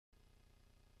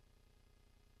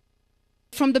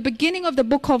from the beginning of the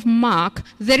book of Mark,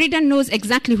 the reader knows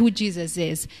exactly who Jesus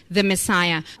is, the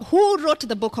Messiah. Who wrote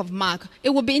the book of Mark? It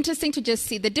will be interesting to just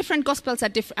see the different gospels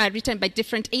are written by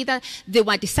different, either they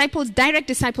were disciples, direct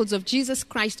disciples of Jesus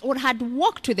Christ, or had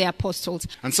walked with the apostles.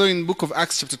 And so in the book of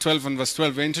Acts chapter 12 and verse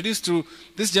 12, we're introduced to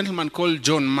this gentleman called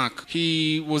John Mark.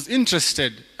 He was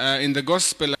interested in the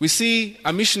gospel. We see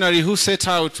a missionary who set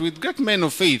out with great men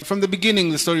of faith. From the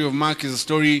beginning, the story of Mark is a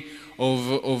story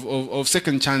of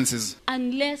second chances.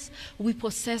 Unless we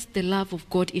possess the love of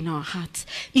God in our hearts,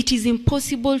 it is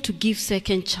impossible to give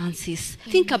second chances.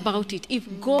 Think about it. If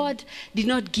God did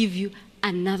not give you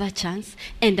another chance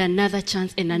and another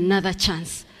chance and another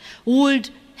chance, would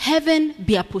heaven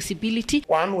be a possibility?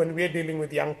 One, when we're dealing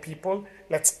with young people,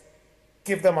 let's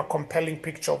give them a compelling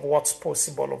picture of what's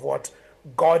possible, of what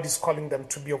God is calling them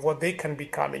to be, of what they can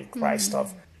become in Christ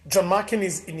of. John Mark in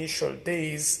his initial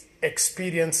days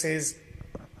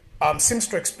seems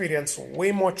to experience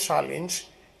way more challenge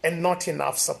and not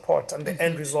enough support, and the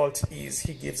end result is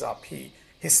he gives up. He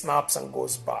snaps and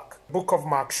goes back. Book of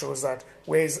Mark shows that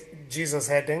where is Jesus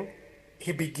heading?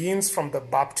 He begins from the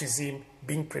baptism,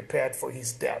 being prepared for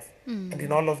his death. And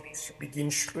in all of this, he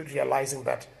begins realizing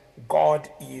that God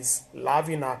is love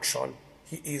in action.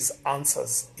 He is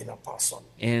answers in a person.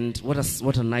 And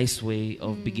what a nice way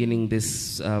of beginning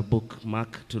this book,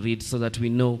 Mark, to read, so that we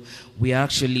know we are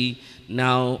actually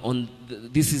now on,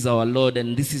 this is our Lord,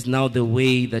 and this is now the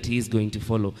way that he is going to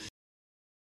follow.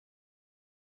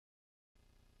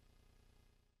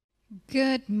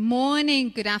 Good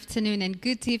morning, good afternoon, and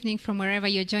good evening from wherever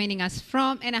you're joining us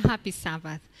from, and a happy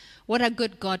Sabbath. What a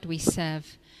good God we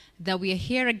serve, that we are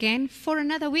here again for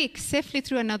another week, safely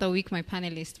through another week, my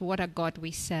panelists. What a God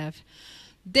we serve.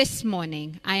 This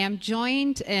morning, I am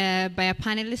joined by a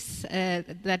panelist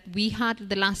that we had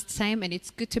the last time, and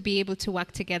it's good to be able to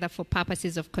work together for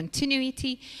purposes of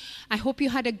continuity. I hope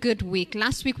you had a good week.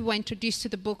 Last week, we were introduced to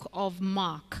the book of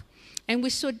Mark, and we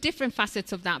saw different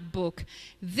facets of that book.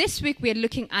 This week, we are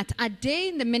looking at a day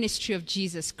in the ministry of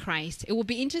Jesus Christ. It will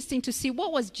be interesting to see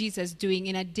what was Jesus doing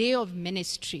in a day of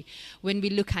ministry when we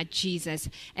look at Jesus.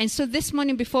 And so this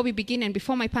morning, before we begin and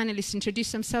before my panelists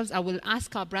introduce themselves, I will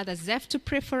ask our brother Zeph to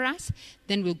pray for us.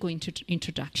 Then we'll go into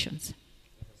introductions.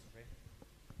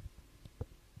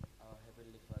 Our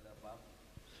Heavenly Father,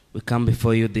 we come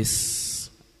before you this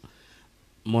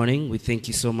morning. We thank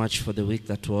you so much for the week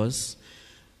that was.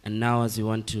 And now, as we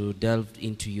want to delve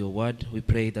into your word, we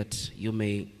pray that you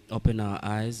may open our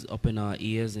eyes, open our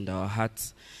ears and our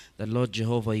hearts, that, Lord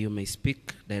Jehovah, you may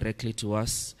speak directly to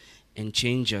us and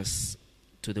change us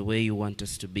to the way you want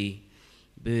us to be.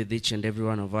 Be with each and every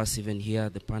one of us, even here,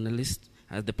 the panelists,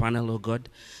 at the panel, oh God,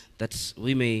 that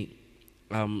we may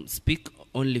speak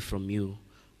only from you.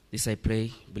 This I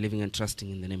pray, believing and trusting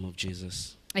in the name of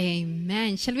Jesus.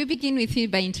 Amen. Shall we begin with you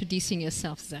by introducing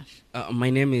yourself, Zeph? My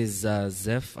name is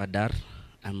Zeph Adar.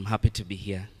 I'm happy to be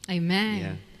here. Amen.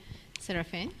 Yeah.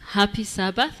 Seraphine? Happy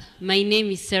Sabbath. My name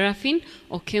is Seraphine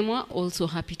Okemwa, also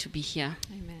happy to be here.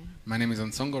 Amen. My name is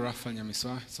Ansongo Raphael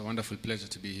Nyamiswa. It's a wonderful pleasure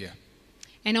to be here.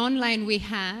 And online we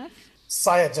have...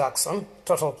 Saya Jackson,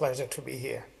 total pleasure to be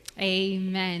here.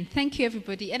 Amen. Thank you,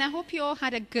 everybody. And I hope you all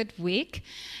had a good week.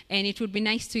 And it would be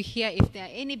nice to hear if there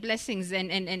are any blessings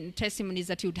and testimonies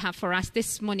that you would have for us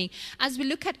this morning as we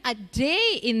look at a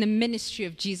day in the ministry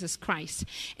of Jesus Christ.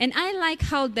 And I like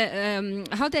how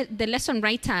the lesson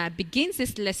writer begins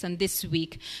this lesson this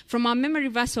week from our memory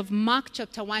verse of Mark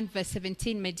chapter 1, verse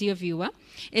 17, my dear viewer,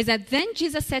 is that then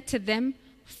Jesus said to them,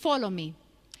 "Follow me,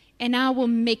 and I will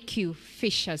make you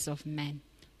fishers of men."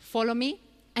 Follow me,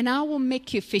 and I will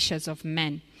make you fishers of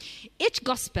men. Each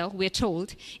gospel, we're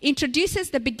told, introduces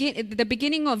the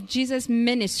beginning of Jesus'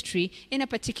 ministry in a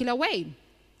particular way.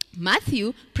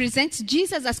 Matthew presents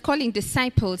Jesus as calling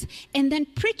disciples and then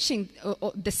preaching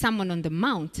the Sermon on the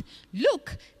Mount.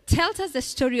 Luke tells us the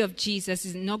story of Jesus'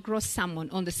 inaugural sermon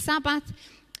on the Sabbath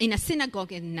in a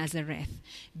synagogue in Nazareth.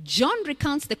 John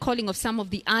recounts the calling of some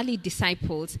of the early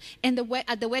disciples and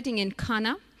at the wedding in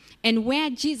Cana, and where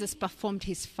Jesus performed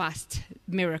his first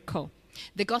miracle.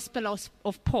 The Gospel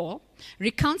of Paul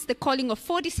recounts the calling of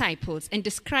 4 disciples and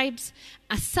describes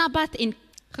a Sabbath in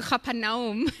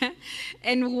Capernaum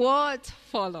and what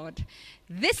followed.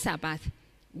 This Sabbath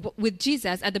with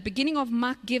Jesus at the beginning of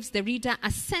Mark gives the reader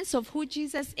a sense of who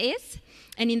Jesus is.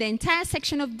 And in the entire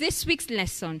section of this week's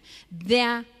lesson,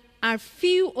 there are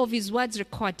few of his words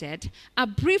recorded, a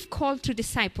brief call to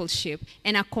discipleship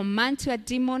and a command to a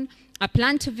demon, a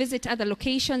plan to visit other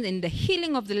locations, and the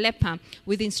healing of the leper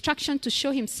with instruction to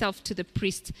show himself to the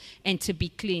priest and to be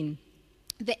clean.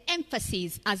 The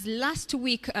emphasis, as last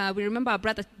week we remember our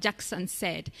brother Jackson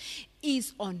said,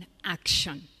 is on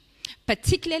action.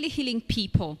 particularly healing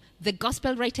people. The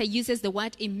gospel writer uses the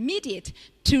word immediate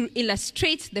to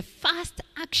illustrate the fast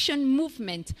action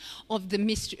movement of the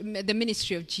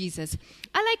ministry of Jesus.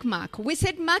 I like Mark. We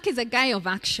said Mark is a guy of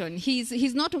action.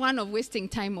 He's not one of wasting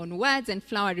time on words and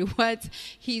flowery words.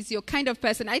 He's your kind of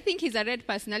person. I think he's a red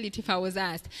personality if I was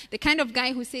asked. The kind of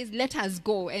guy who says, let us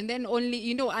go. And then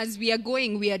only, as we are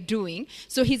going, we are doing.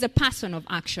 So he's a person of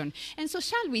action. And so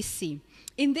shall we see?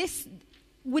 In this,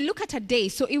 we look at a day.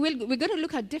 So we're going to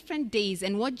look at different days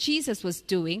and what Jesus was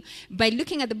doing by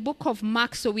looking at the book of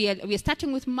Mark. So we are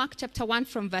starting with Mark chapter 1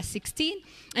 from verse 16.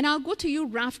 And I'll go to you,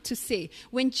 Ralph, to say,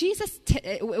 when Jesus,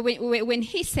 when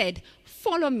he said,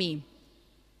 follow me,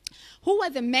 who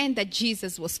were the men that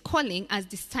Jesus was calling as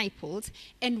disciples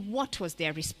and what was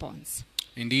their response?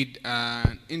 Indeed,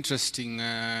 interesting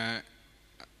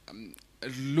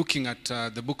looking at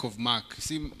the book of Mark.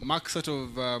 See, Mark sort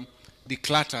of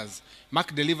declutters.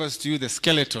 Mark delivers to you the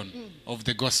skeleton of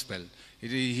the gospel.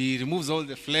 He removes all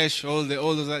the flesh, all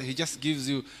of that. He just gives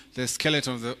you the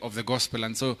skeleton of the gospel.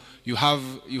 And so you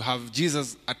have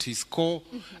Jesus at his core,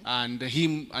 and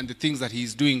him and the things that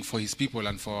he's doing for his people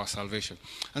and for our salvation.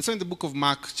 And so in the book of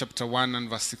Mark chapter 1 and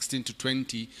verse 16 to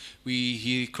 20,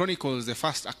 he chronicles the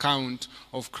first account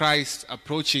of Christ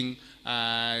approaching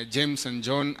James and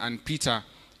John and Peter,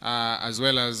 as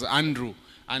well as Andrew.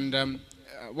 And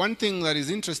one thing that is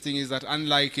interesting is that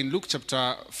unlike in Luke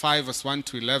chapter 5 verse 1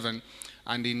 to 11,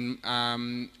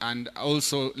 and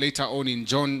also later on in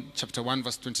John chapter 1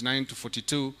 verse 29 to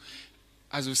 42,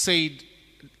 as we said,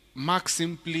 Mark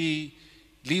simply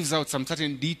leaves out some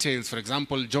certain details. For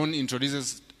example, John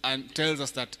introduces and tells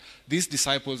us that these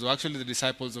disciples were actually the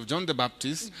disciples of John the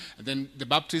Baptist. And then the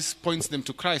Baptist points them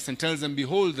to Christ and tells them,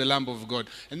 behold the Lamb of God.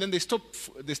 And then they stop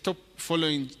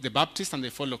following the Baptist and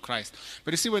they follow Christ.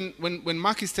 But you see, when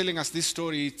Mark is telling us this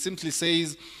story, it simply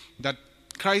says that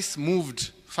Christ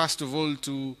moved, first of all,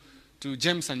 to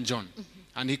James and John.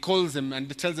 And he calls them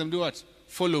and tells them, do what?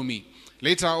 Follow me.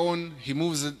 Later on, he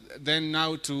moves then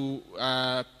now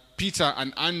to Peter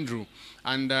and Andrew.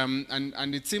 And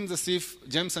it seems as if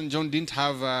James and John didn't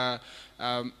have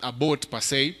a boat per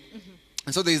se.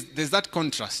 And so there's that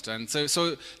contrast. And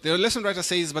so the lesson writer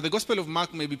says, but the Gospel of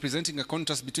Mark may be presenting a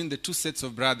contrast between the two sets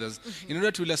of brothers in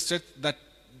order to illustrate that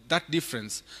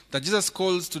difference, that Jesus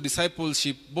calls to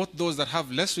discipleship both those that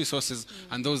have less resources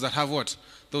and those that have what?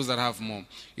 Those that have more.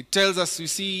 It tells us, you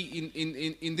see,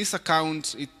 in this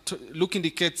account, Luke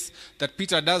indicates that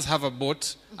Peter does have a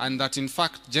boat, and that in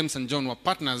fact James and John were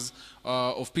partners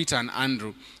of Peter and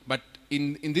Andrew. But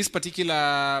in this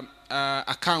particular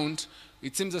account,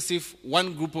 it seems as if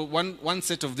one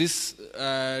set of these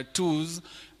tools,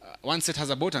 one set has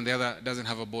a boat and the other doesn't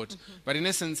have a boat. But in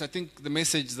essence, I think the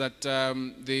message that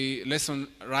the lesson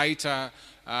writer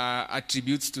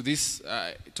attributes to this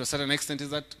to a certain extent is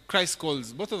that Christ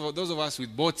calls both of those of us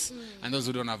with boats and those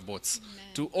who don't have boats.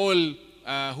 Amen. To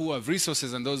all who have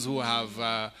resources and those who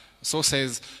have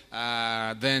sources,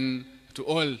 then to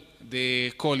all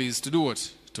the call is to do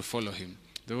what? To follow him.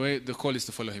 The call is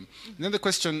to follow him. And then the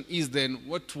question is then,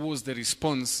 what was the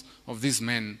response of these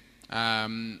men?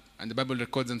 And the Bible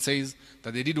records and says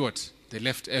that they did what? They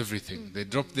left everything. They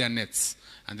dropped their nets.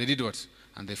 And they did what?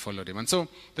 And they followed him. And so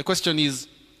the question is,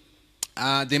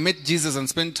 they met Jesus and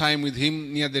spent time with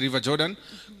him near the river Jordan.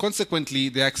 Consequently,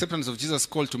 their acceptance of Jesus'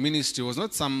 call to ministry was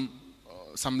not some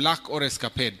luck or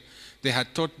escapade. They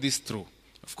had thought this through.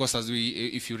 Of course,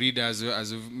 if you read, as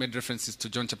we've made references to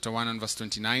John chapter 1 and verse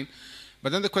 29.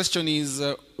 But then the question is,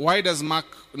 why does Mark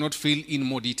not fill in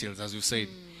more details, as we've said?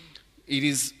 It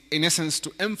is, in essence,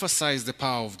 to emphasize the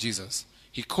power of Jesus.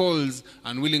 He calls,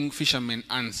 and willing fishermen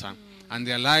answer. And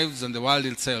their lives and the world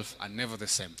itself are never the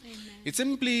same. Amen. It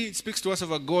simply speaks to us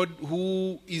of a God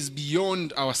who is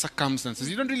beyond our circumstances.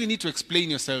 You don't really need to explain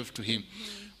yourself to him.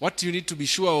 What you need to be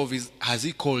sure of is, has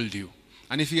he called you?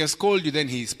 And if he has called you, then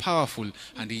he is powerful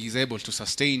and he is able to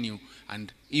sustain you.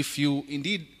 And if you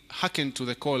indeed hearken to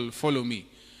the call, follow me,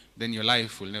 then your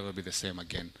life will never be the same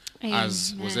again. Amen.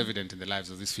 As was evident in the lives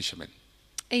of these fishermen.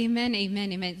 Amen,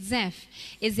 amen, amen. Zeph,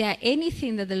 is there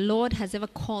anything that the Lord has ever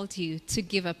called you to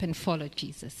give up and follow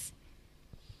Jesus?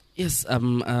 Yes, a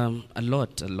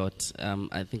lot.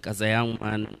 I think as a young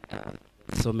man,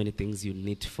 so many things you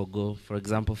need to forgo. For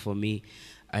example, for me,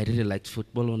 I really liked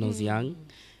football when I was young.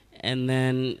 And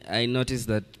then I noticed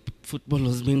that football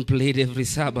was being played every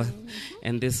Sabbath.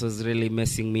 And this was really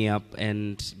messing me up.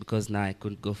 And because now I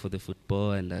couldn't go for the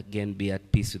football and again be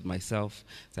at peace with myself,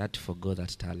 so I had to forgo that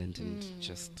talent and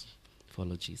just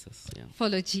follow Jesus. Yeah.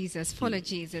 Follow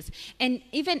Jesus. And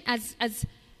even as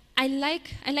I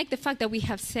like the fact that we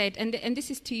have said, and this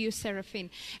is to you,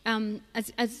 Seraphine,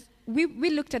 as we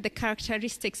looked at the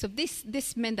characteristics of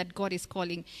this man that God is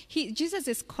calling. Jesus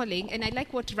is calling, and I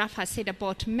like what Raf has said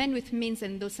about men with means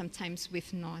and those sometimes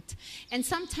with not. And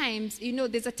sometimes,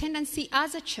 there's a tendency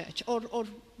as a church or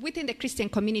within the Christian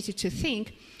community to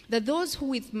think that those who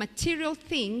with material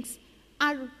things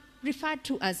are referred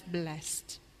to as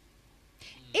blessed.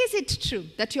 Is it true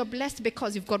that you're blessed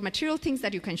because you've got material things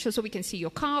that you can show, so we can see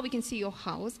your car, we can see your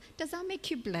house? Does that make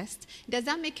you blessed? Does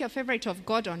that make you a favorite of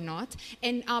God or not?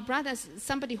 And our brothers,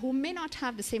 somebody who may not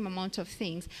have the same amount of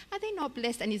things, are they not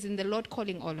blessed, and is in the Lord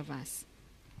calling all of us?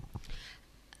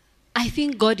 I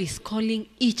think God is calling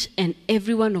each and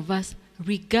every one of us,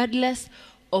 regardless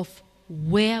of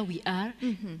where we are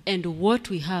and what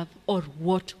we have or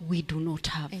what we do not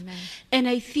have. Amen. And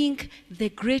I think the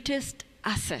greatest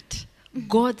asset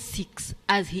God seeks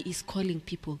as he is calling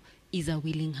people is a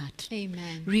willing heart.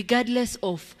 Amen. Regardless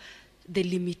of the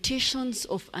limitations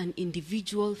of an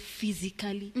individual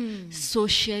physically,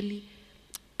 socially,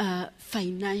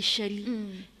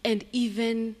 financially, and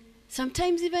even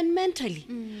sometimes even mentally.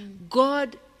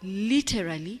 God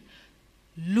literally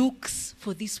looks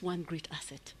for this one great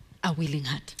asset, a willing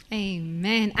heart.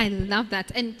 Amen. I love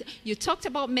that. And you talked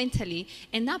about mentally,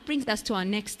 and that brings us to our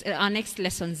next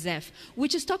lesson, Zeph,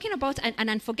 which is talking about an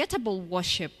unforgettable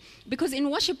worship. Because in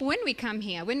worship, when we come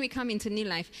here, when we come into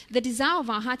Newlife, the desire of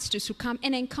our hearts to come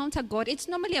and encounter God, it's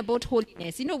normally about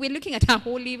holiness. We're looking at our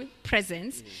holy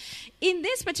presence. In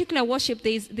this particular worship,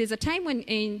 there's a time when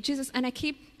in Jesus, and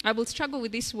I will struggle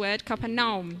with this word,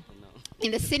 Capernaum,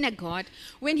 in the synagogue,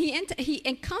 when he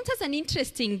encounters an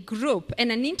interesting group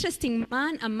and an interesting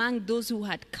man among those who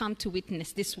had come to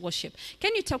witness this worship.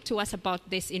 Can you talk to us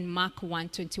about this in Mark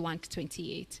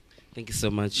 1:21-28? Thank you so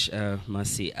much,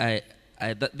 Mercy.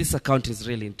 This account is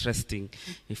really interesting.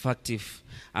 In fact, if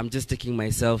I'm just taking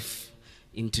myself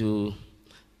into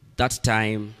that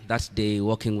time, that day,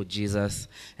 walking with Jesus,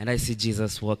 and I see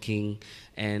Jesus walking,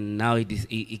 and now he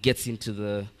gets into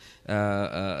the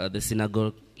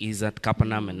synagogue. He's at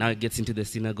Capernaum, and now he gets into the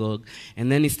synagogue,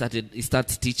 and then he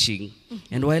starts teaching.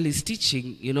 And while he's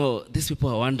teaching, these people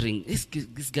are wondering, this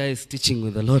guy is teaching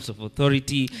with a lot of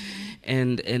authority,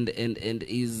 and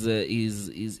is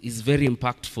very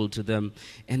impactful to them.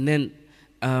 And then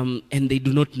and they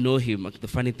do not know him. The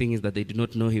funny thing is that they do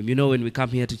not know him. When we come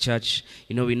here to church,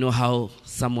 we know how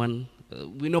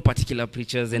we know particular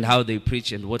preachers and how they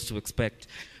preach and what to expect.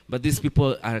 But these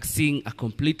people are seeing a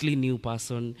completely new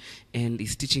person, and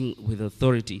he's teaching with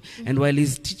authority. And while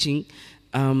he's teaching,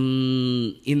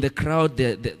 in the crowd,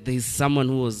 there's someone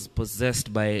who was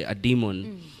possessed by a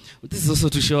demon. This is also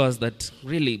to show us that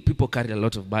really people carry a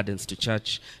lot of burdens to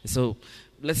church. So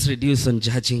let's reduce on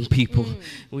judging people.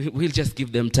 We'll just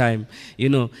give them time,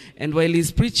 And while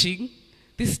he's preaching,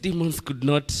 these demons could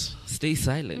not stay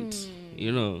silent.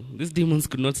 These demons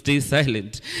could not stay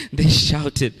silent. They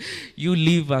shouted, "You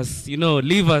leave us,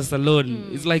 leave us alone."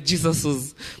 It's like Jesus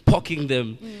was poking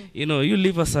them, "You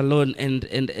leave us alone." And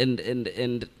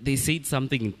they said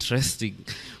something interesting,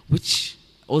 which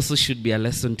also should be a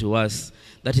lesson to us.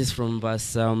 That is from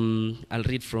verse, I'll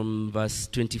read from verse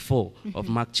 24 of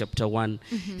Mark chapter 1.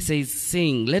 It says,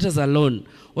 saying, "Let us alone.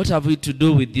 What have we to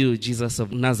do with you, Jesus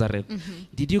of Nazareth?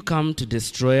 Did you come to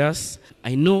destroy us?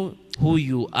 I know who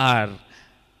you are."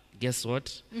 Guess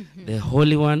what? The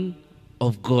Holy One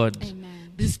of God.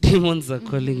 Amen. These demons are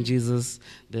calling Jesus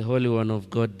the Holy One of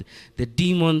God. The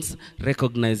demons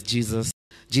recognize Jesus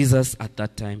at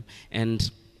that time.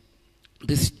 And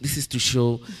this is to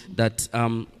show that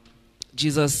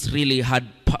Jesus really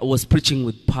was preaching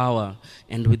with power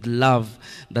and with love,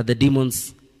 that the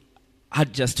demons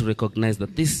had just to recognize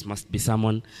that this must be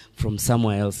someone from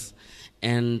somewhere else.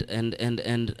 And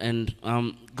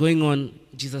going on,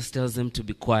 Jesus tells them to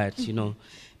be quiet,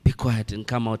 be quiet and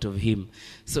come out of him.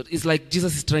 So it's like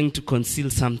Jesus is trying to conceal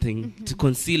something, to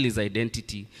conceal his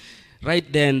identity.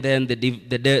 Right there and then,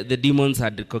 the demons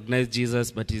had recognized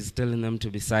Jesus, but he's telling them to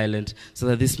be silent so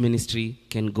that this ministry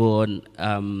can go on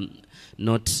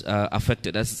not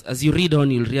affected. As you read on,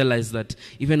 you'll realize that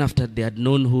even after they had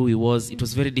known who he was, it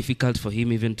was very difficult for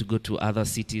him even to go to other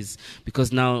cities,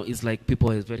 because now it's like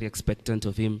people are very expectant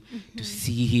of him to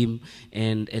see him,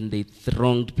 and they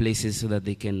thronged places so that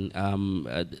they can,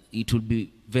 it would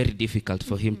be very difficult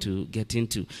for him to get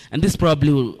into. And this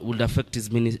probably would affect his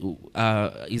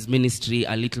ministry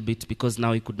a little bit, because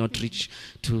now he could not reach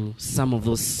to some of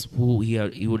those who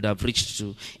he would have reached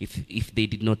to if they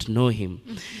did not know him.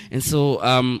 And so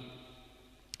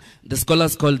the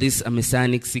scholars call this a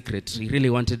messianic secret. He really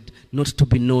wanted not to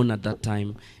be known at that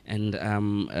time. And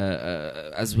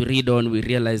as we read on, we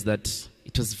realize that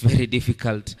it was very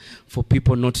difficult for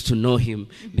people not to know him,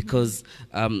 because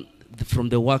from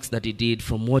the works that he did,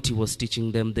 from what he was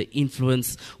teaching them, the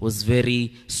influence was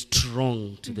very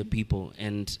strong to the people,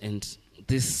 and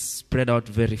this spread out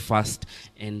very fast,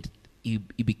 and he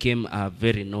became a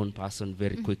very known person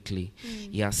very quickly.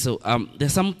 Yeah, so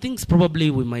there's some things probably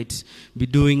we might be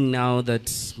doing now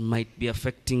that might be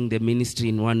affecting the ministry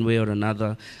in one way or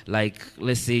another, like,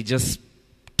 let's say, just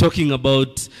talking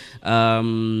about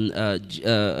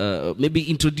maybe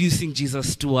introducing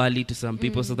Jesus too early to some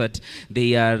people, so that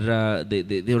they are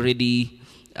they already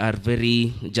are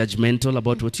very judgmental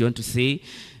about what you want to say.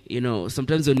 You know,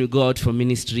 sometimes when you go out for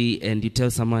ministry and you tell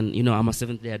someone, you know, I'm a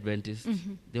Seventh-day Adventist,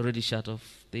 they already shut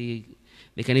off. They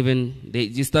can even, they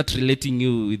just start relating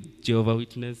you with Jehovah's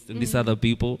Witness and these other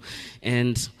people.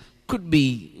 And could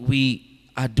be we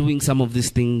are doing some of these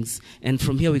things, and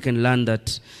from here we can learn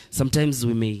that sometimes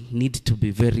we may need to be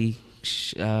very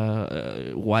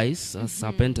wise, as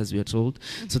serpent, as we are told,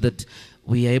 so that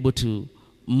we are able to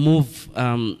move,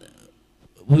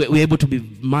 we're able to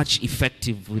be much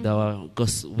effective with our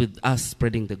with us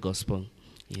spreading the gospel.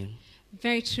 Yeah.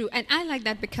 Very true. And I like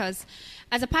that because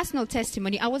as a personal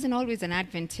testimony, I wasn't always an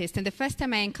Adventist. And the first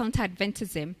time I encountered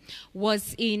Adventism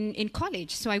was in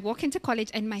college. So I walk into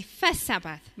college, and my first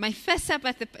Sabbath,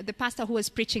 the pastor who was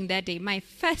preaching that day, my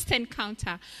first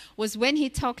encounter was when he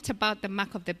talked about the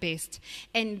mark of the beast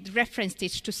and referenced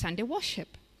it to Sunday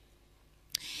worship.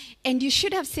 And you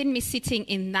should have seen me sitting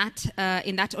in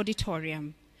that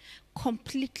auditorium,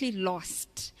 completely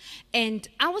lost. And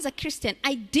I was a Christian.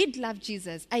 I did love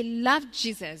Jesus. I loved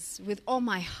Jesus with all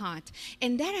my heart.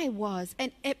 And there I was.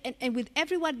 And with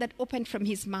every word that opened from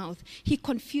his mouth, he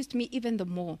confused me even the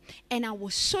more. And I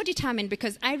was so determined,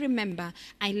 because I remember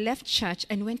I left church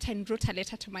and went and wrote a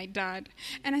letter to my dad.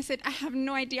 And I said, I have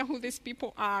no idea who these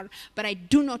people are, but I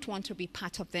do not want to be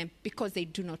part of them because they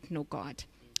do not know God.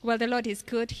 Well, the Lord is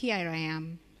good. Here I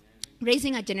am,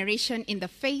 raising a generation in the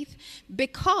faith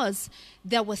because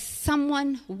there was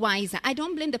someone wiser. I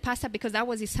don't blame the pastor because that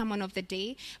was his sermon of the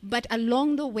day, but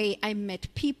along the way I met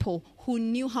people who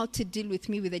knew how to deal with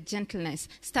me with a gentleness,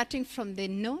 starting from the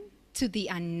known to the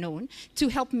unknown, to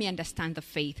help me understand the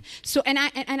faith. So, and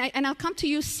I'll come to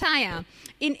you, Sire,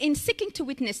 in seeking to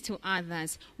witness to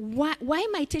others. Why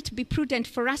might it be prudent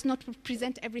for us not to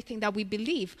present everything that we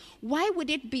believe? Why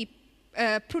would it be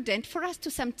prudent for us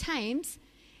to sometimes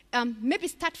maybe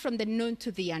start from the known to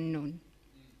the unknown?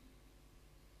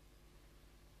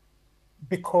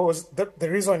 Because the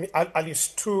reason, I'll use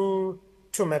two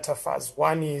metaphors.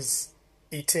 One is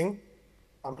eating,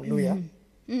 hallelujah,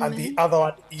 and the other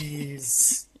one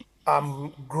is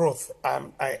growth.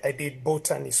 I did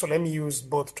botany, so let me use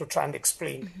both to try and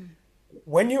explain.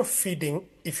 When you're feeding,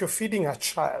 if you're feeding a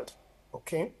child,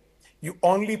 okay, you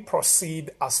only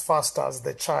proceed as fast as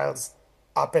the child's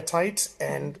appetite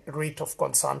and rate of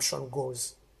consumption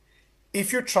goes.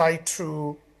 If you try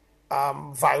to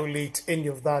violate any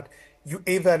of that, you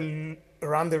either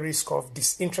run the risk of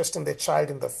disinteresting the child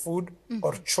in the food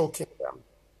or choking them.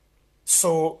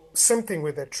 So same thing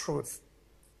with the truth.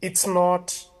 It's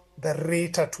not the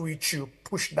rate at which you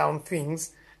push down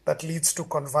things that leads to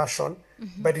conversion,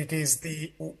 but it is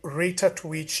the rate at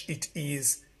which it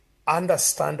is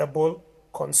understandable,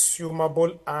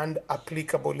 consumable, and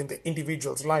applicable in the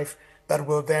individual's life that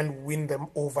will then win them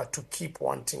over to keep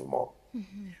wanting more.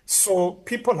 So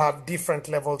people have different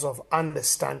levels of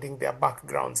understanding. Their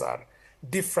backgrounds are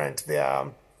different.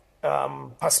 Their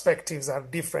perspectives are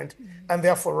different. And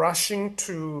therefore rushing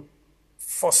to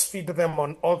force feed them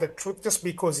on all the truth just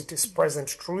because it is present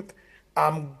truth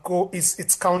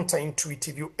it's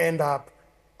counterintuitive. You end up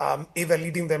either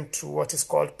leading them to what is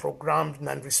called programmed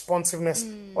non-responsiveness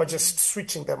or just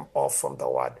switching them off from the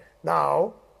word.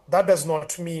 Now, that does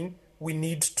not mean we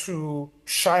need to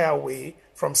shy away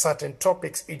from certain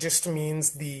topics. It just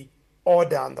means the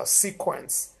order and the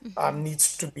sequence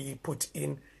needs to be put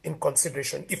in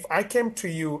consideration. If I came to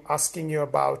you asking you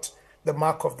about the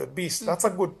mark of the beast, that's a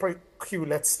good cue.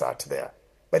 Let's start there.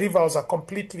 But if I was a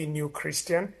completely new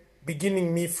Christian,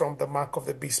 beginning me from the mark of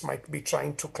the beast might be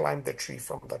trying to climb the tree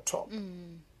from the top.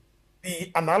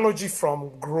 The analogy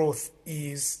from growth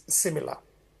is similar.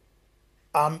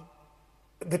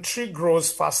 The tree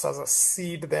grows first as a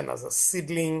seed, then as a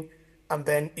seedling, and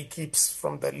then it keeps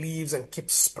from the leaves and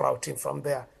keeps sprouting from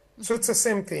there. So it's the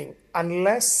same thing.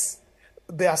 Unless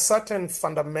there are certain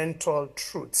fundamental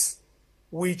truths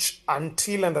which,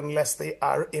 until and unless they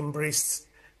are embraced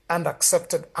and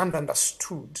accepted and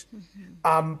understood,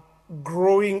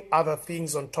 growing other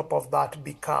things on top of that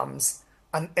becomes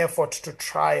an effort to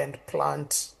try and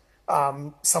plant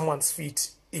someone's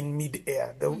feet in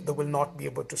mid-air. They will not be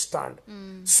able to stand.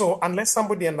 So unless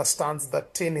somebody understands the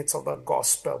tenets of the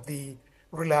gospel, the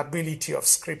reliability of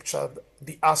Scripture,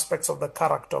 the aspects of the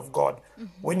character of God.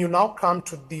 When you now come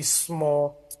to these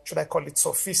more, should I call it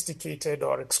sophisticated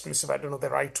or exclusive, I don't know the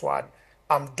right word,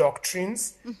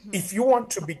 doctrines, if you want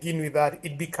to begin with that,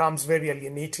 it becomes very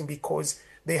alienating because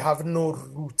they have no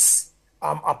roots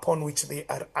upon which they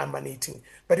are emanating.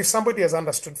 But if somebody has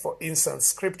understood, for instance,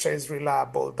 Scripture is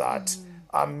reliable, that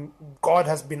God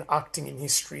has been acting in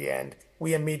history and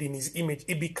we are made in his image,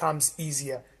 it becomes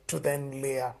easier to then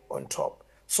layer on top.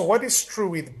 So what is true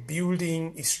with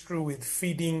building is true with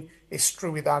feeding, is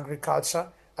true with agriculture,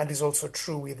 and is also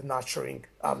true with nurturing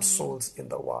souls in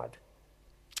the word.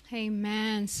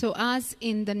 Amen. So as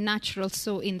in the natural,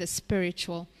 so in the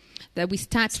spiritual, that we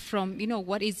start from,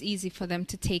 what is easy for them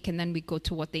to take, and then we go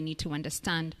to what they need to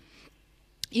understand.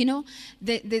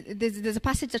 There's a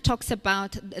passage that talks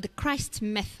about the Christ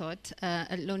method,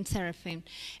 Lone Seraphim,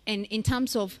 and in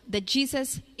terms of that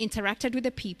Jesus interacted with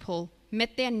the people,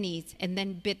 met their needs, and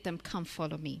then bid them, come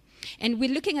follow me. And we're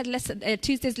looking at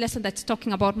Tuesday's lesson that's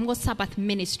talking about more Sabbath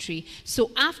ministry.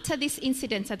 So after this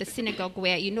incident at the synagogue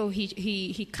where,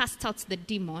 he cast out the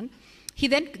demon, he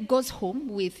then goes home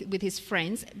with his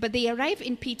friends, but they arrive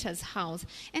in Peter's house.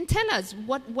 And tell us,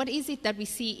 what is it that we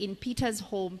see in Peter's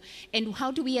home, and how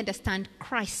do we understand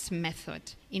Christ's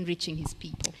method in reaching his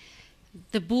people?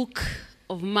 The book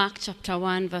of Mark chapter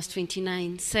 1 verse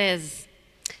 29 says,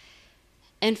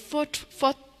 and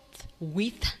forthwith,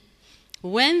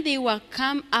 when they were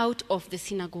come out of the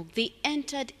synagogue, they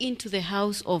entered into the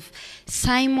house of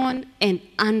Simon and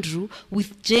Andrew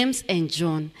with James and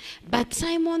John. But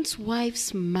Simon's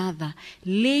wife's mother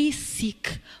lay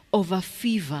sick of a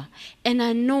fever, and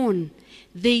anon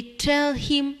they tell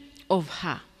him of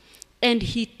her. And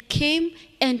he came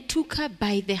and took her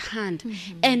by the hand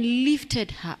and lifted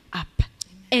her up.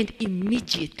 And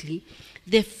immediately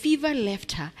the fever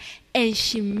left her, and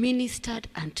she ministered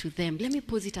unto them. Let me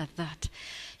pause it at that.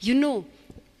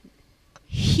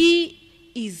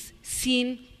 He is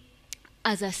seen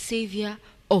as a savior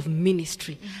of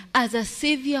ministry, as a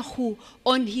savior who,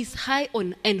 on his high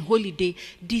and holiday,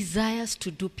 desires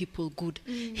to do people good.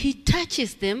 He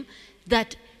touches them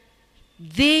that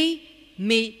they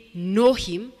may know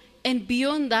him, and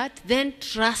beyond that, then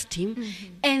trust him,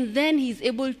 and then he's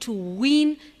able to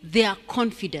win their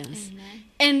confidence. Amen.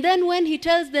 And then when he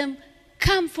tells them,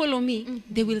 come follow me,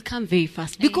 they will come very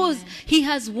fast because he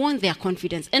has won their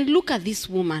confidence. And look at this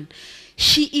woman.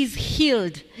 She is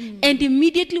healed. And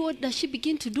immediately what does she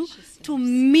begin to do? To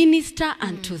minister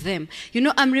unto them.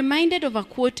 I'm reminded of a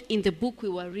quote in the book we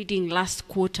were reading last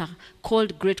quarter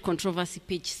called Great Controversy,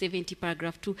 page 70,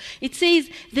 paragraph 2. It says,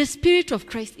 the Spirit of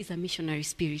Christ is a missionary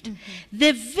spirit.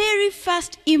 The very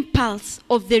first impulse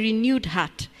of the renewed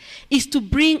heart is to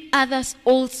bring others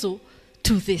also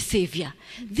to the Savior.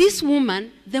 This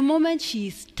woman, the moment she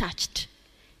is touched,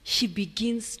 she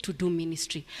begins to do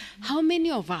ministry. How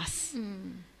many of us,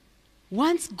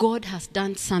 once God has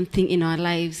done something in our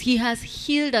lives, he has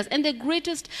healed us, and the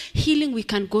greatest healing we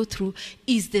can go through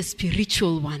is the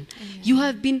spiritual one. You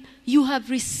have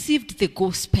received the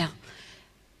gospel.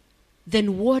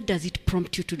 Then what does it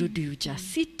prompt you to do? Do you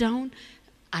just sit down,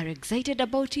 are excited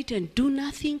about it and do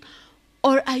nothing?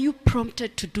 Or are you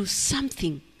prompted to do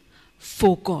something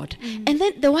for God? And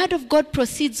then the word of God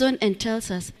proceeds on and tells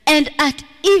us, and at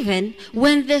even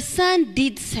when the sun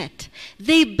did set,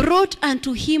 they brought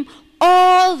unto him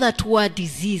all that were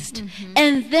diseased,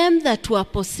 and them that were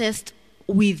possessed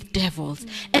with devils.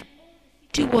 And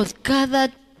he was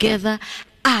gathered together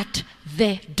at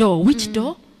the door. Which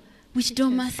door? Which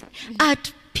door, Mercy?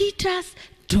 At Peter's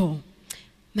door.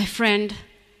 My friend,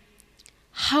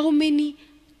 how many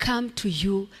come to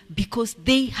you because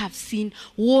they have seen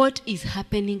what is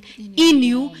happening in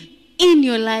you, in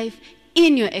your life,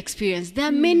 in your experience? There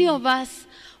are many of us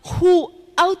who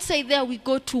outside there, we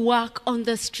go to work on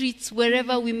the streets,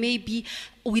 wherever we may be,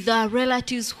 with our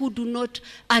relatives who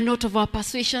are not of our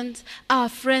persuasions, our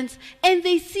friends, and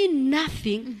they see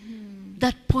nothing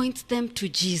that points them to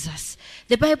Jesus.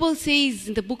 The Bible says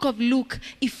in the book of Luke,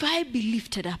 if I be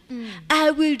lifted up, I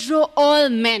will draw all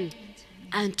men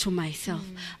unto myself.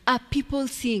 Are people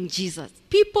seeing Jesus?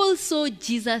 People saw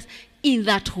Jesus in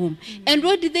that home. And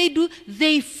what did they do?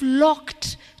 They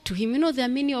flocked to him. There are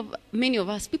many of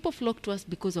us, people flock to us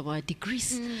because of our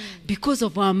degrees, because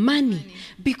of our money,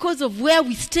 because of where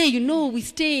we stay. We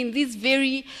stay in this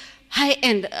very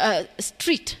high-end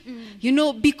street,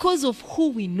 because of who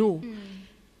we know.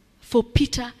 For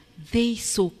Peter, they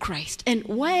saw Christ. And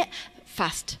why,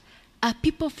 first, are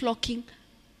people flocking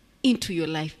into your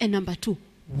life? And number two,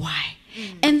 why?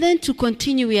 And then to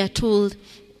continue, we are told,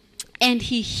 And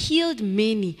he healed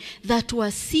many that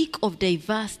were sick of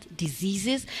diverse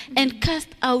diseases, and cast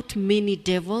out many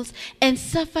devils, and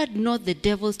suffered not the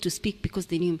devils to speak, because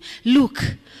they knew him.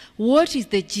 Look, what is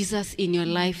the Jesus in your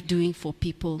life doing for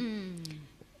people?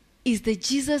 Is the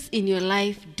Jesus in your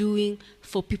life doing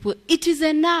for people? It is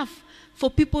enough for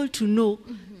people to know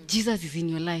Jesus is in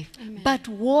your life. Amen. But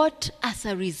what, as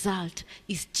a result,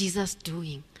 is Jesus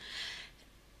doing?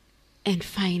 And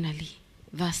finally,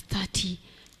 verse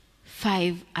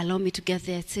 35, allow me to get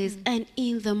there. It says, and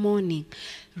in the morning,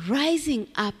 rising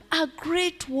up a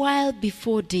great while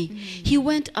before day, he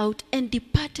went out and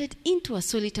departed into a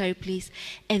solitary place,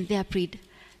 and there prayed.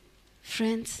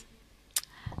 Friends,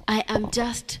 I am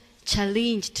just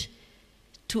challenged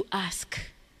to ask.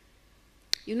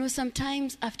 You know,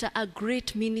 sometimes after a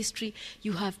great ministry,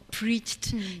 you have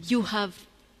preached, you have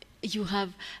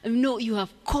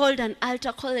called an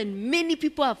altar call, and many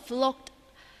people have flocked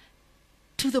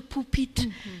to the pulpit.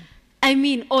 I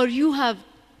mean, or you have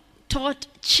taught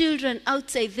children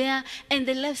outside there, and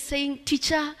they left saying,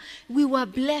 teacher, we were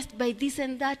blessed by this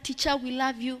and that. Teacher, we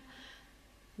love you.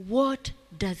 What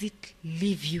does it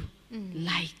leave you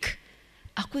like?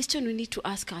 A question we need to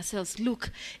ask ourselves.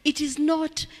 Look, it is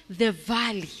not the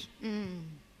valley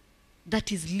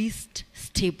that is least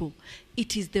stable.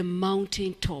 It is the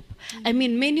mountaintop. I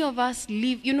mean, many of us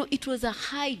live, you know, it was a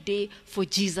high day for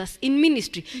Jesus in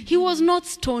ministry. He was not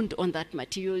stoned on that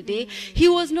material day. He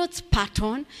was not spat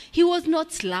on. He was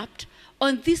not slapped.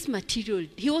 On this material,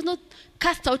 he was not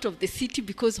cast out of the city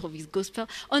because of his gospel.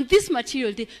 On this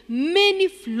material day, many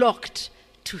flocked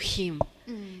to him.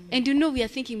 And you know, we are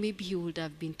thinking maybe he would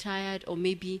have been tired, or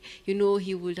maybe, you know,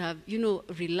 he would have, you know,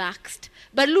 relaxed.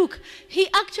 But look, he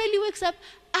actually wakes up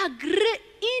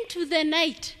into the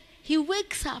night. He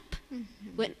wakes up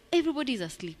when everybody is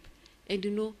asleep. And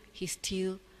you know, he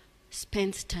still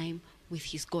spends time with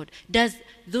his God. Does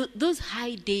those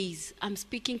high days, I'm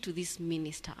speaking to this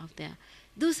minister out there,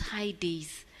 those high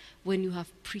days when you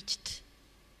have preached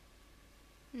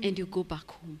and you go back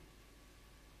home,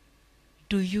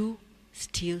 do you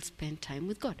still spend time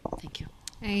with God? Thank you.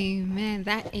 Amen.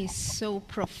 That is so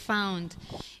profound.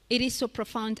 It is so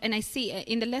profound. And I see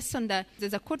in the lesson that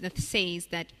there's a quote that says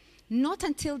that not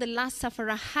until the last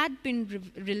sufferer had been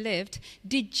relieved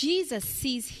did Jesus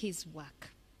cease his work.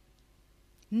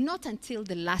 Not until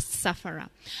the last sufferer.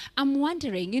 I'm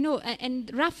wondering, you know, and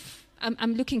Raf,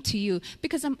 I'm looking to you,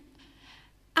 because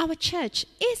our church,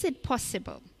 is it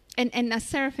possible? And as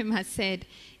Seraphim has said,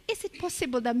 is it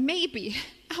possible that maybe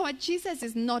our Jesus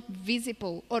is not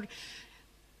visible? Or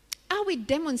are we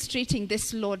demonstrating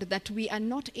this, Lord, that we are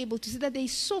not able to see that there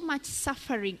is so much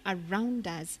suffering around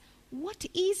us? What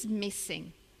is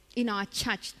missing in our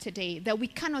church today that we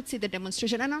cannot see the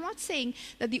demonstration? And I'm not saying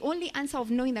that the only answer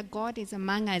of knowing that God is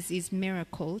among us is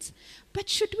miracles, but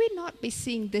should we not be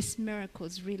seeing these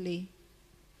miracles really?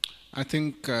 I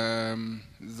think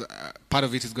part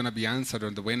of it is going to be answered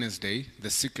on the Wednesday, the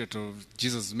secret of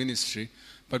Jesus' ministry.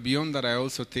 But beyond that, I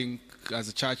also think as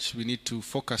a church, we need to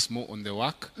focus more on the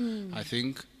work, I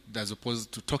think, as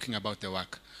opposed to talking about the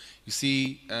work. You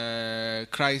see,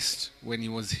 Christ, when he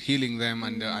was healing them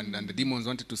and the demons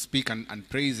wanted to speak and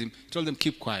praise him, he told them,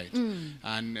 keep quiet.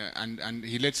 And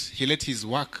he let his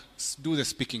work do the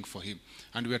speaking for him.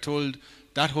 And we are told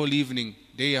that whole evening,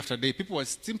 day after day, people were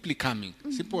simply coming.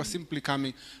 People were simply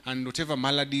coming, and whatever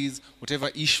maladies, whatever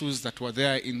issues that were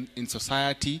there in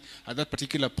society at that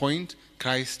particular point,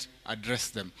 Christ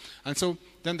addressed them. And so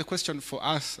then the question for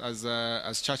us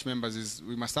as church members is,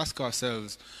 we must ask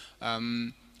ourselves, are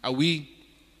we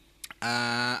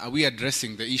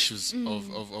addressing the issues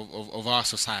of our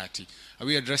society? Are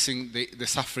we addressing the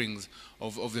sufferings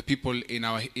of the people in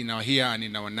our here and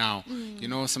in our now? You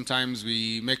know, sometimes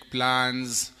we make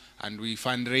plans and we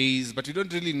fundraise, but we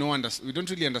don't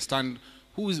really understand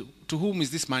to whom is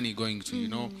this money going to. You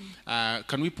know,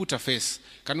 can we put a face?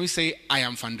 Can we say, I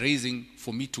am fundraising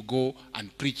for me to go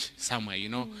and preach somewhere? You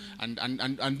know,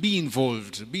 and be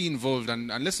involved,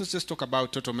 and let's not just talk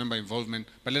about total member involvement,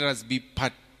 but let us be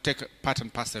take part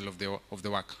and parcel of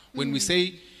the work. When we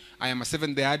say, I am a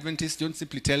Seventh-day Adventist, don't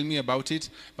simply tell me about it,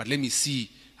 but let me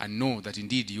see and know that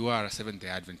indeed you are a Seventh-day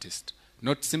Adventist.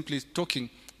 Not simply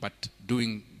talking, but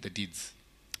doing the deeds.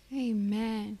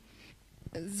 Amen.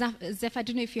 Zeph, I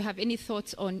don't know if you have any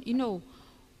thoughts on, you know,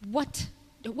 what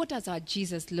does our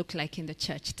Jesus look like in the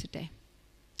church today,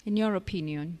 in your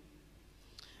opinion?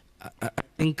 I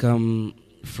think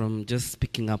from just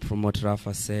picking up from what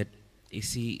Rafa said, you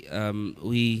see,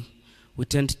 we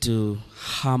tend to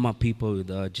hammer people with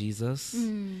our Jesus.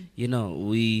 You know,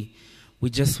 we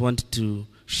just want to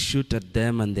shoot at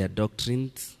them and their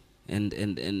doctrines,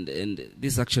 And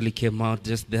this actually came out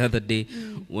just the other day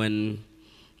when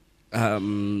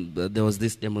there was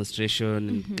this demonstration,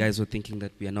 and guys were thinking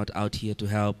that we are not out here to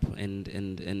help, and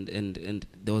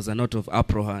there was a lot of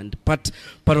uproar. And part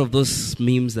of those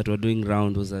memes that were doing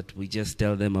round was that we just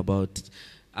tell them about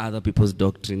other people's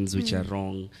doctrines which are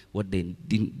wrong, what they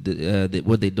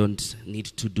what they don't need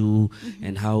to do,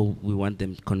 and how we want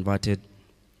them converted.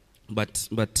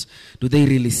 But do they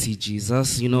really see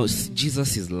Jesus? You know,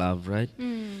 Jesus is love, right?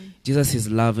 Jesus is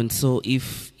love, and so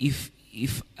if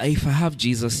I have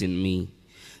Jesus in me,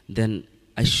 then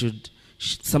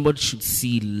somebody should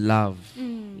see love,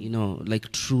 you know,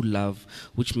 like true love,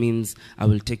 which means I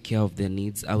will take care of their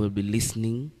needs. I will be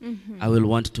listening. I will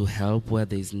want to help where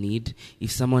there is need.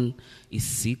 If someone is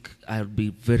sick, I'll be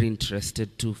very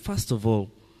interested to, first of all,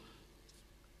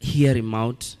 hear him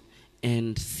out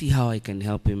and see how I can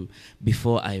help him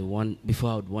before I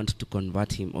would want to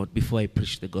convert him, or before I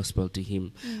preach the gospel to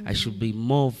him. I should be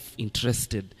more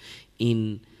interested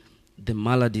in the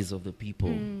maladies of the people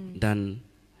than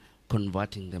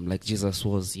converting them like Jesus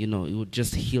was. You know, he would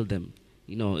just heal them.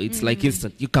 You know, it's like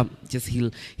instant. You come, just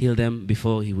heal them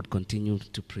before he would continue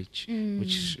to preach,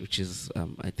 which is,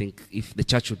 I think, if the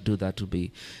church would do that, would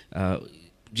be,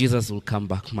 Jesus will come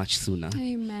back much sooner.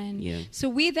 Amen. Yeah. So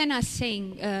we then are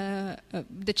saying,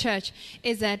 the church,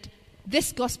 is that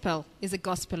this gospel is a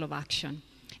gospel of action,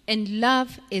 and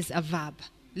love is a verb.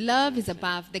 Love is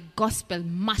above. The gospel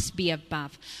must be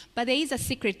above. But there is a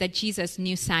secret that Jesus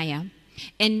knew, Sire.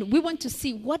 And we want to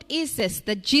see what is this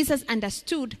that Jesus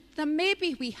understood that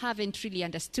maybe we haven't really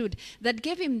understood, that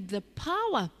gave him the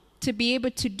power to be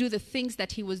able to do the things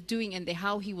that he was doing and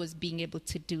how he was being able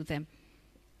to do them.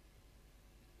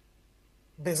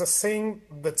 There's a saying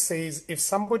that says if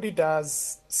somebody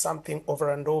does something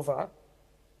over and over,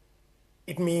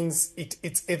 it means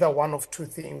it's either one of two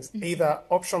things. Either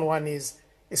option one is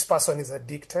this person is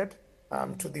addicted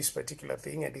to this particular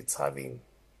thing and it's having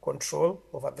control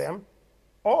over them,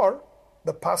 or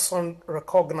the person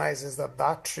recognizes that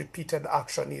that repeated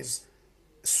action is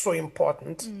so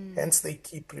important, hence they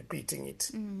keep repeating it.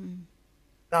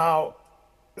 Now,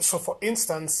 so for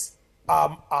instance,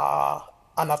 an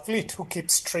athlete who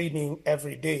keeps training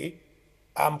every day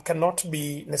cannot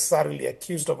be necessarily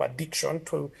accused of addiction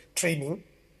to training,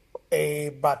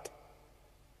 but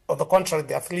on the contrary,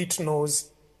 the athlete knows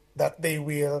that they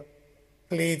will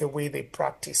play the way they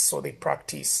practice. So they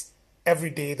practice every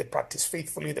day, they practice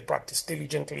faithfully, they practice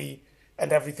diligently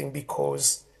and everything,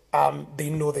 because they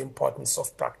know the importance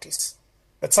of practice.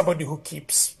 But somebody who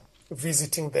keeps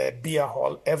visiting the beer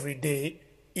hall every day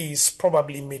is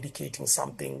probably medicating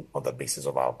something on the basis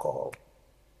of alcohol.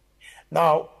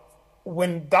 Now,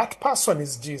 when that person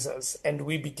is Jesus and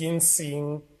we begin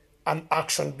seeing an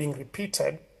action being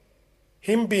repeated,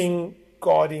 him being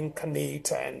God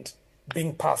incarnate and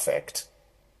being perfect,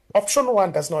 option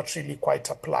one does not really quite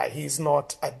apply. He is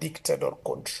not addicted or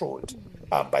controlled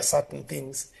by certain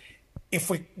things. If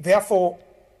we therefore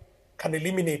can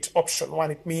eliminate option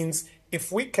one, it means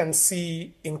if we can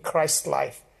see in Christ's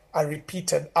life a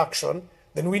repeated action,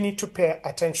 then we need to pay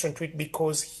attention to it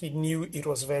because he knew it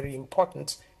was very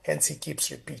important, hence he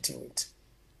keeps repeating it.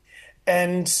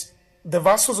 And the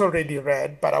verse was already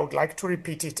read, but I would like to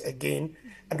repeat it again,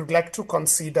 and would like to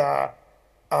consider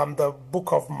the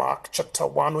book of Mark, chapter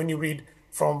 1, when you read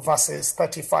from verses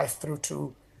 35 through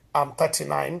to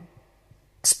 39,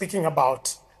 speaking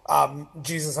about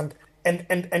Jesus.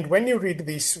 And when you read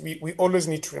this, we always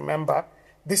need to remember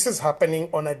this is happening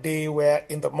on a day where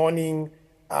in the morning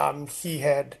he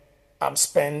had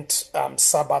spent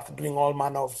Sabbath doing all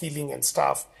manner of healing and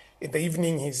stuff. In the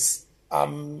evening, he's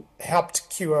helped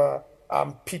cure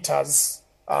Peter's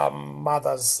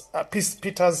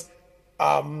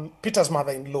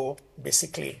mother-in-law,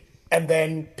 basically. And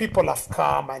then people have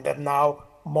come and are now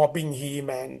mobbing him,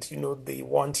 and they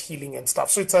want healing and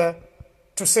stuff. So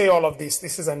to say all of this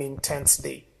is an intense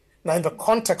day. Now, in the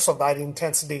context of that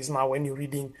intense day is now when you're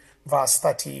reading verse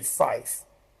 35.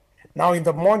 Now, in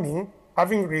the morning,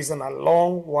 having risen a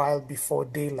long while before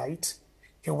daylight,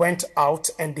 he went out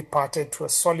and departed to a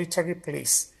solitary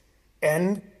place,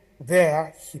 and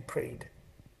there he prayed.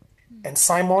 And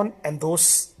Simon and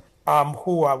those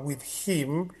who are with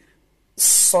him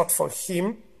sought for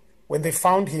him. When they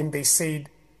found him, they said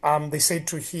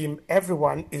to him,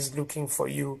 "Everyone is looking for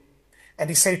you."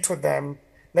 And he said to them,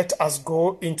 "Let us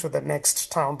go into the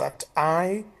next town, that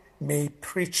I may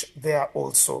preach there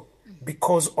also,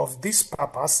 because of this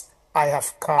purpose I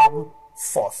have come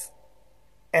forth."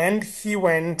 And he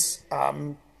went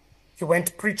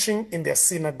preaching in their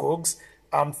synagogues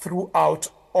throughout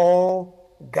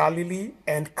all Galilee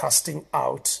and casting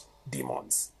out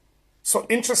demons. So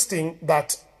interesting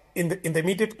that in the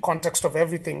immediate context of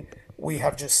everything we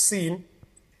have just seen,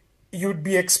 you'd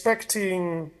be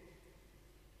expecting,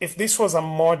 if this was a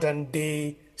modern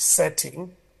day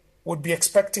setting, would be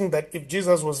expecting that if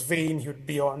Jesus was vain, he would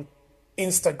be on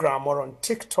Instagram or on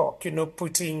TikTok,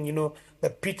 putting, the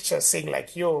picture saying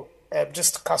like, yo,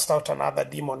 just cast out another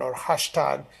demon, or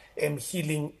hashtag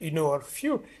healing, or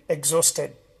phew,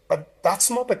 exhausted. But that's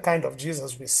not the kind of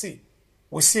Jesus we see.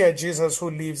 We see a Jesus who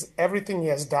leaves everything he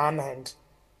has done, and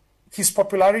his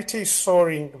popularity is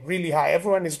soaring really high.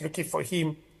 Everyone is looking for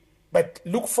him. But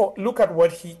look at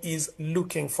what he is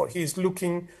looking for. He is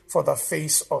looking for the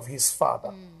face of his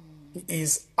Father. He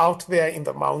is out there in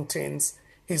the mountains.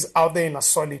 He's out there in a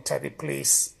solitary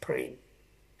place praying.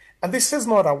 And this is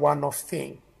not a one-off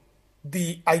thing.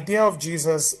 The idea of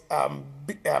Jesus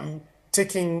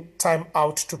taking time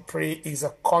out to pray is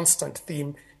a constant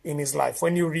theme in his life.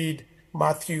 When you read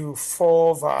Matthew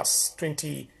 4, verse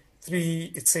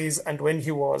 23, it says, and when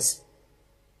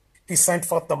he sent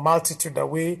forth the multitude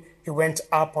away, he went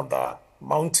up on the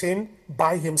mountain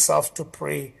by himself to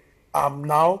pray.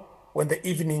 Now, when the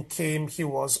evening came, he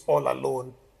was all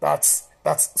alone. That's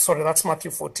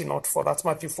Matthew 14, not 4. That's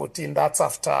Matthew 14. That's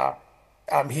after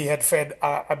he had fed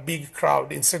a big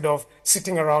crowd. Instead of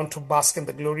sitting around to bask in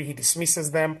the glory, he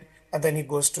dismisses them, and then he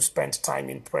goes to spend time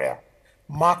in prayer.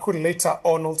 Mark will later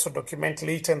on also document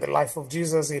later in the life of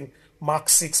Jesus in Mark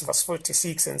 6, verse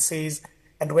 46, and says,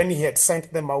 and when he had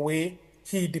sent them away,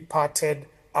 he departed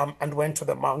and went to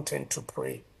the mountain to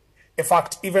pray. In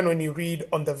fact, even when you read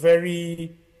on the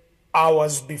very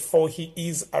hours before he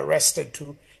is arrested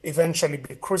to eventually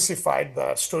be crucified,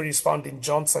 the story is found in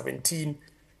John 17,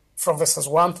 from verses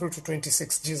 1 through to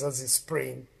 26, Jesus is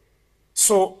praying.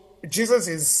 So Jesus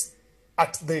is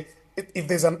if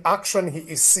there's an action he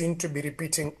is seen to be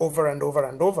repeating over and over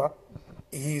and over,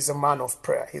 he is a man of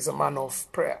prayer. He's a man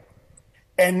of prayer.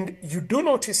 And you do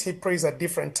notice he prays at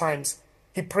different times.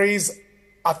 He prays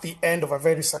at the end of a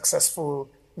very successful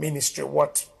ministry,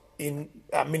 what in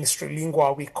ministry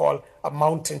lingua we call a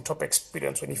mountaintop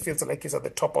experience, when he feels like he's at the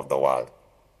top of the world.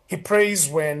 He prays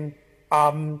when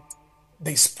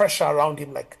there's pressure around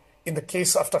him, like in the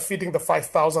case after feeding the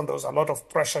 5,000, there was a lot of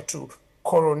pressure to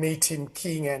coronate him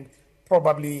king and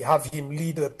probably have him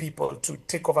lead the people to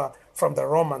take over from the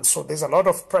Romans. So there's a lot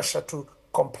of pressure to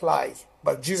comply.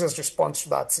 But Jesus responds to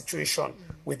that situation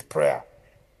with prayer.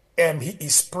 And he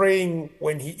is praying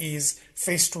when he is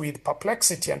faced with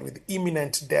perplexity and with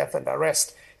imminent death and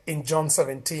arrest in John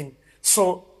 17.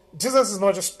 So Jesus is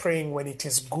not just praying when it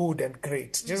is good and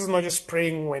great. Jesus is not just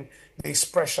praying when there is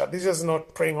pressure. Jesus is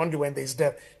not praying only when there is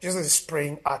death. Jesus is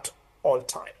praying at all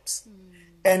times.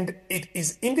 And it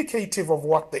is indicative of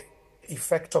what the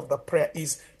effect of the prayer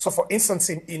is. So for instance,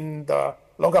 in the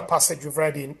longer passage we've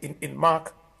read in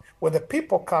Mark, when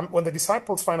the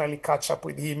disciples finally catch up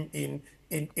with him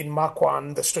in Mark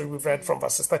 1, the story we've read from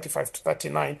verses 35 to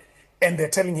 39, and they're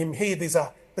telling him, hey, there's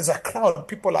a crowd.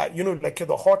 People are, like you're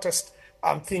the hottest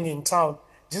thing in town.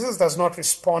 Jesus does not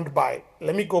respond by,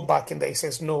 let me go back in there. He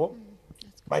says, no,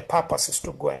 my purpose is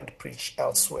to go and preach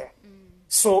elsewhere.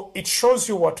 So it shows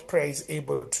you what prayer is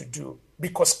able to do,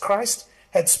 because Christ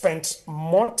had spent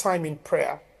more time in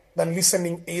prayer than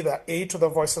listening either A, to the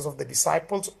voices of the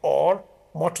disciples, or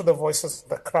more to the voices of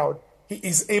the crowd. He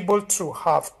is able to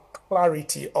have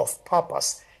clarity of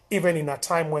purpose, even in a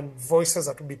time when voices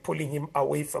that would be pulling him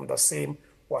away from the same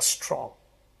were strong.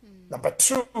 Number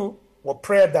two, what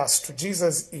prayer does to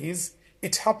Jesus is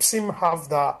it helps him have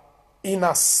the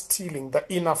inner steeling, the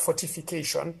inner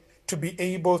fortification to be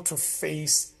able to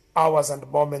face hours and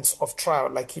moments of trial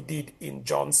like he did in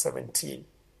John 17.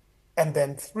 And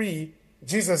then 3,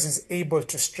 Jesus is able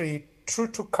to stay true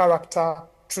to character,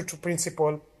 true to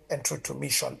principle, and true to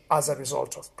mission as a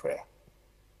result of prayer.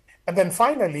 And then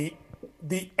finally,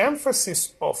 the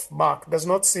emphasis of Mark does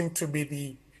not seem to be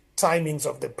the timings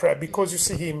of the prayer, because you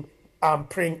see him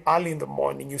praying early in the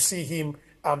morning, you see him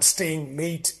staying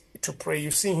late to pray,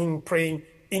 you see him praying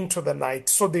into the night.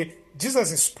 So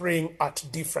Jesus is praying at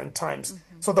different times.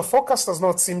 So the focus does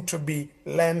not seem to be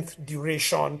length,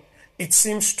 duration. It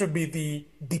seems to be the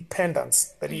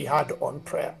dependence that he had on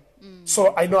prayer.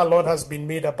 So I know a lot has been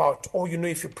made about,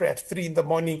 if you pray at 3 in the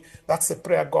morning, that's the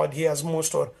prayer God hears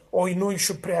most, or you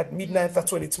should pray at midnight,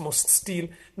 that's when it's most still.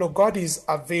 No, God is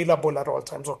available at all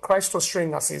times. What Christ was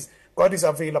showing us is God is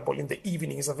available in the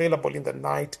evening, he's available in the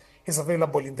night, he's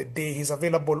available in the day, he's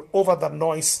available over the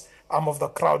noise of the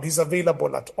crowd, he's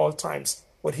available at all times.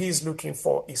 What he is looking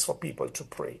for is for people to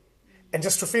pray. And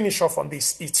just to finish off on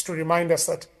this, it's to remind us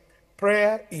that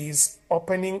prayer is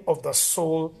opening of the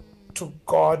soul to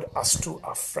God as to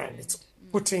a friend. It's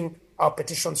putting our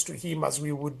petitions to him as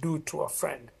we would do to a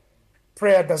friend.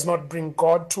 Prayer does not bring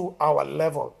God to our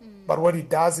level, but what it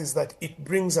does is that it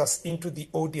brings us into the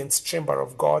audience chamber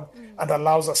of God and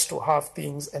allows us to have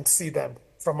things and see them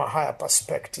from a higher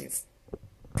perspective.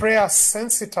 Prayer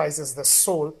sensitizes the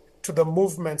soul to the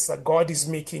movements that God is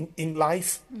making in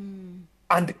life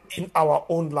and in our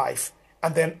own life,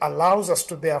 and then allows us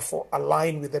to therefore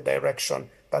align with the direction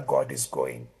that God is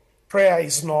going. Prayer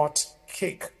is not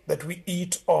cake that we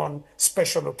eat on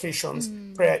special occasions.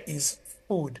 Prayer is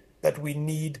food that we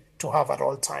need to have at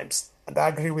all times. And I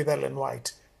agree with Ellen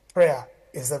White. Prayer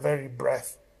is the very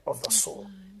breath of the soul.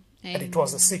 Amen. And it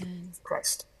was the secret of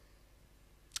Christ.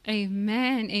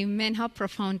 Amen. Amen. How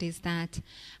profound is that?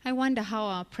 I wonder how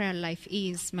our prayer life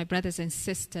is, my brothers and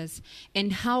sisters,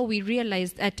 and how we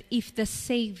realize that if the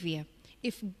Savior,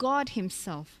 if God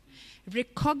himself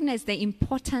recognized the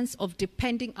importance of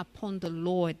depending upon the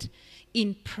Lord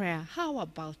in prayer, how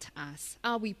about us?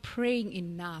 Are we praying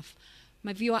enough?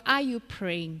 My viewer, are you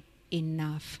praying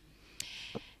enough?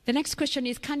 The next question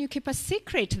is, can you keep a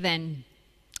secret then?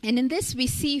 And in this we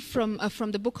see from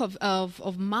the book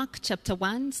of Mark chapter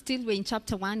 1, still we're in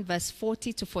chapter 1, verse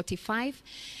 40 to 45.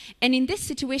 And in this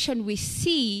situation we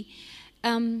see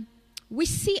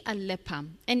a leper.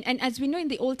 And as we know in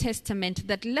the Old Testament,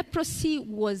 that leprosy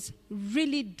was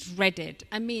really dreaded.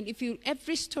 I mean,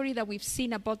 every story that we've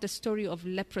seen about the story of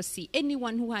leprosy,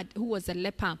 anyone who was a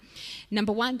leper,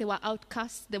 number one, they were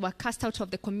outcast. They were cast out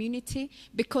of the community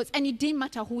and it didn't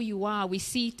matter who you are. We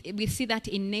see that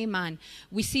in Naaman.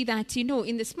 We see that,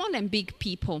 in the small and big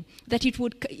people, that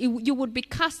you would be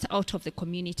cast out of the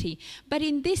community. But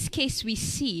in this case, we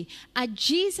see a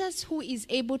Jesus who is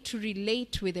able to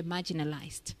relate with the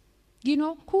marginalized.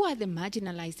 Who are the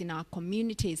marginalized in our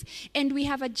communities? And we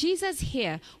have a Jesus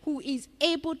here who is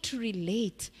able to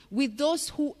relate with those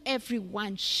who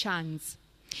everyone shuns.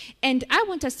 And I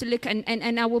want us to look,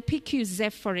 and I will pick you,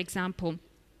 Zeph, for example,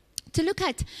 to look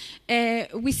at,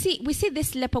 we see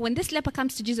this leper, when this leper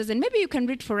comes to Jesus, and maybe you can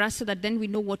read for us so that then we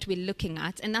know what we're looking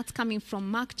at, and that's coming from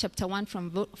Mark chapter 1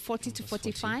 from 40 to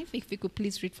 45, if you could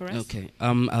please read for us. Okay,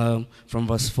 from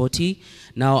verse 40,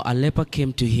 now a leper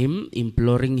came to him,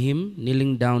 imploring him,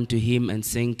 kneeling down to him and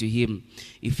saying to him,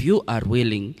 if you are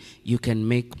willing, you can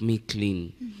make me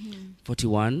clean.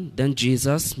 41, then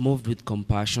Jesus, moved with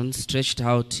compassion, stretched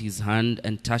out his hand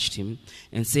and touched him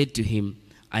and said to him,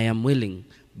 I am willing,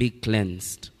 be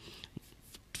cleansed.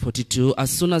 42,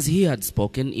 as soon as he had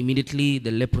spoken, immediately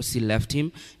the leprosy left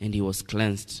him and he was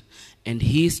cleansed. And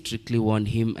he strictly warned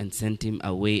him and sent him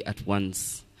away at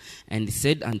once. And he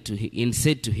said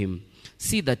to him,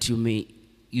 see that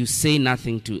you say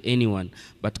nothing to anyone,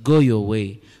 but go your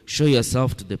way, show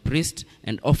yourself to the priest,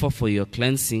 and offer for your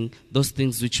cleansing those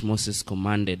things which Moses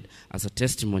commanded as a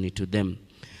testimony to them.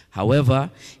 However,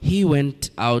 he went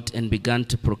out and began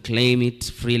to proclaim it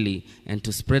freely and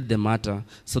to spread the matter,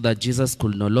 so that Jesus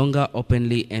could no longer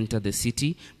openly enter the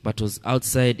city, but was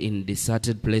outside in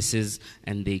deserted places,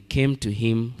 and they came to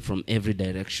him from every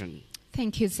direction.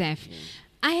 Thank you, Zeph.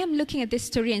 I am looking at this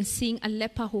story and seeing a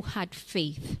leper who had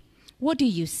faith. What do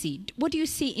you see? What do you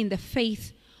see in the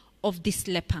faith of this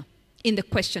leper, in the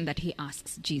question that he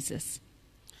asks Jesus?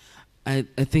 I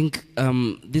think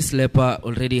this leper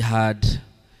already had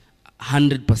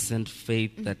 100%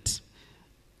 faith that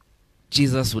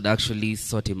Jesus would actually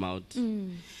sort him out.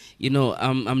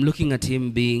 I'm looking at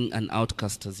him being an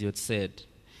outcast, as you had said.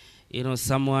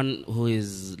 Someone who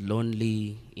is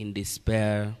lonely, in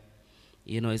despair,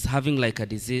 is having like a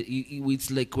disease. It's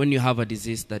like when you have a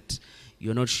disease that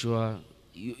you're not sure,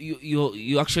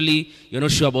 you're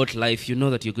not sure about life. You know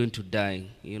that you're going to die.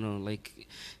 Like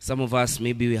some of us,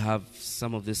 maybe we have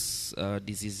some of these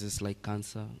diseases like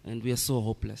cancer, and we are so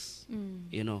hopeless,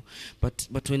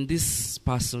 But when this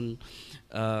person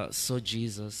saw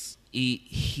Jesus,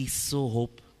 he saw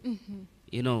hope.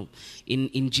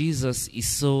 In Jesus, he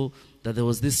saw that there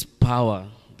was this power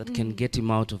that can get him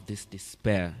out of this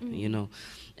despair,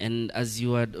 And as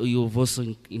you've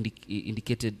also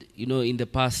indicated, in the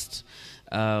past,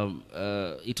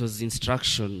 it was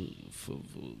instruction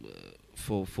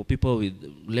for people with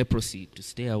leprosy to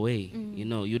stay away.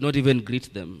 You not even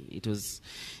greet them. It was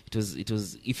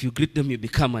if you greet them, you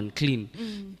become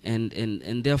unclean.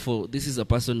 And therefore, this is a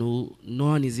person who no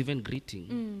one is even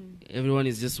greeting. Everyone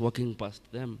is just walking past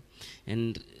them,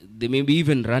 and they may be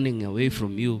even running away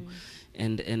from you.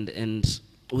 And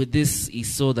with this, he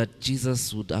saw that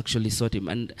Jesus would actually sort him.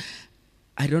 And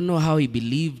I don't know how he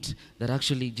believed that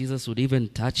actually Jesus would even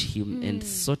touch him and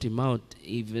sort him out,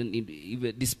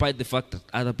 even despite the fact that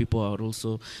other people are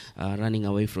also running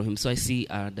away from him. So I see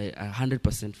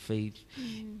 100% faith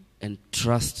and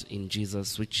trust in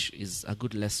Jesus, which is a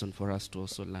good lesson for us to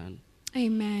also learn.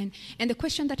 Amen. And the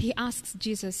question that he asks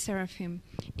Jesus, Seraphim,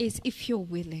 is if you're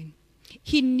willing.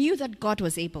 He knew that God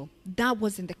was able. That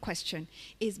wasn't the question.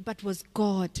 But was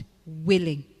God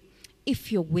willing?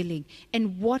 If you're willing.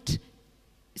 And what...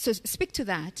 So speak to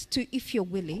that, to if you're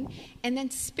willing. And then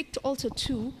speak also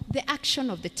to the action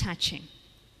of the touching.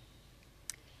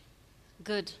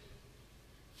 Good.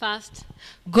 First,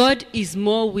 God is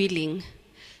more willing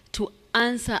to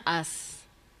answer us,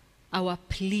 our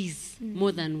pleas,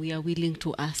 more than we are willing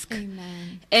to ask.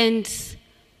 Amen. And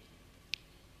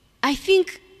I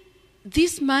think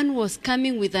this man was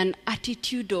coming with an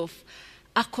attitude of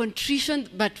a contrition,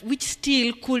 but which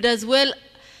still could as well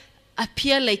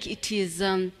appear like it is...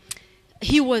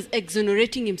 he was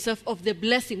exonerating himself of the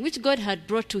blessing which God had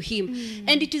brought to him.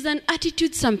 And it is an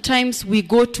attitude sometimes we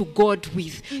go to God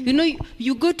with. You know,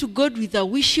 you go to God with a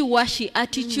wishy-washy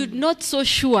attitude, not so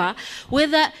sure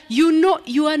whether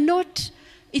you are not...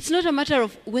 It's not a matter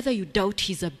of whether you doubt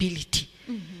his ability.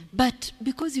 But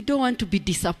because you don't want to be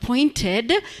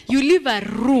disappointed, you leave a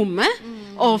room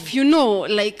of,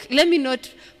 like, let me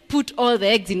not put all the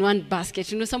eggs in one basket.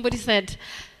 Somebody said...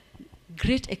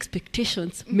 great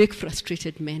expectations make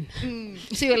frustrated men.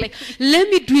 So you're like, let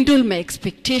me dwindle my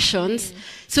expectations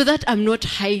so that I'm not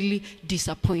highly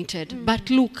disappointed.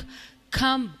 But look,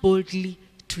 come boldly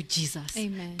to Jesus.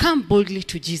 Amen. Come boldly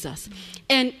to Jesus.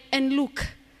 And look,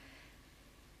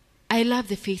 I love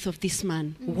the faith of this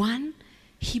man. One,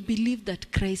 he believed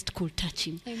that Christ could touch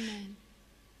him. Amen.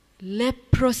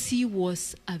 Leprosy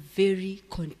was a very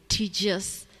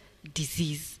contagious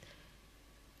disease.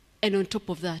 And on top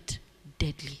of that,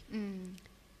 deadly.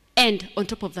 And on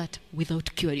top of that,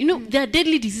 without cure. There are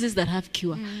deadly diseases that have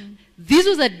cure. This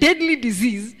was a deadly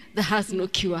disease that has no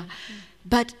cure.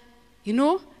 But,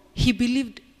 he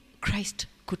believed Christ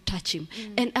could touch him.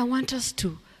 And I want us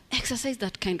to exercise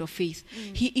that kind of faith.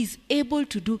 He is able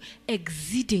to do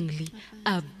exceedingly,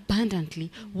 abundantly,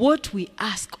 what we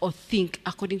ask or think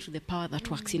according to the power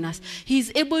that works in us. He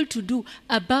is able to do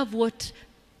above what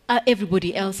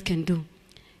everybody else can do.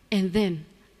 And then,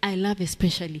 I love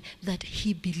especially that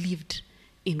he believed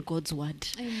in God's word.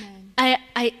 Amen.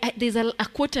 There's a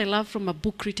quote I love from a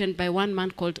book written by one man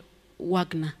called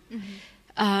Wagner.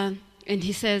 And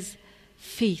he says,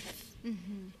 faith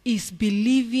is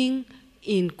believing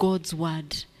in God's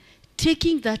word,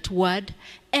 taking that word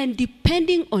and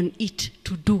depending on it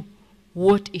to do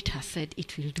what it has said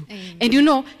it will do. Amen.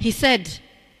 And he said,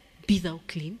 be thou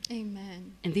clean.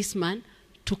 Amen. And this man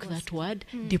took that word,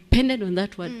 depended on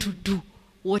that word to do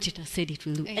what it has said it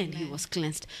will do. Amen. And he was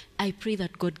cleansed. I pray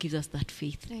that God gives us that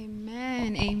faith.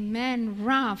 Amen. Amen.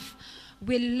 Ralph,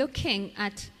 we're looking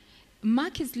at...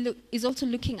 Mark is also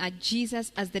looking at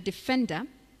Jesus as the defender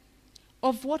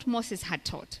of what Moses had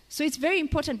taught. So it's very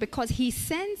important because he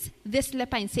sends this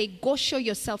leper and say, go show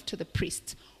yourself to the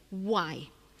priest. Why?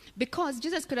 Because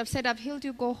Jesus could have said, I've healed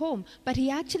you, go home. But he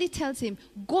actually tells him,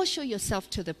 go show yourself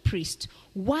to the priest.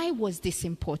 Why was this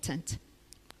important?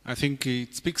 I think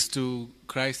it speaks to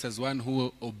Christ as one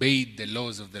who obeyed the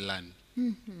laws of the land,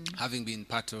 having been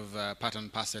part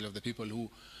and parcel of the people who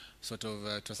sort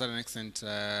of, to a certain extent,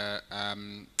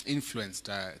 influenced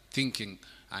thinking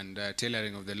and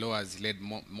tailoring of the law as he led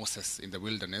Moses in the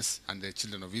wilderness and the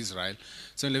children of Israel.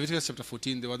 So in Leviticus chapter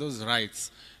 14, there were those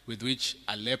rights with which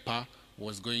a leper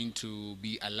was going to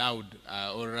be allowed,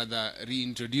 or rather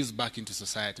reintroduced back into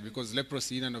society, because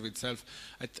leprosy in and of itself,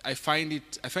 I find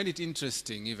it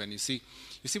interesting. Even you see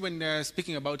when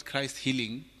speaking about Christ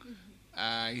healing,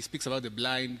 he speaks about the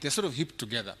blind. They're sort of heaped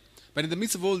together. But in the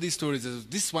midst of all these stories, there's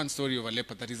this one story of a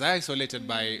leper that is isolated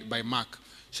by Mark,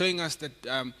 showing us that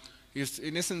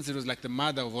in essence it was like the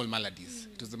mother of all maladies.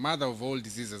 It was the mother of all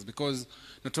diseases, because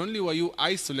not only were you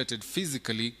isolated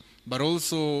physically, but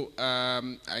also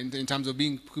in terms of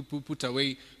being put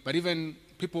away, but even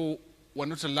people were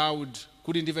not allowed,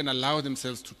 couldn't even allow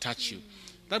themselves to touch you.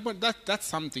 That's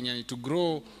something, and to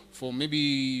grow for maybe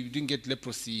you didn't get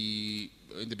leprosy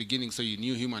in the beginning, so you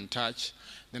knew human touch.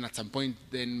 Then at some point,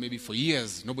 then maybe for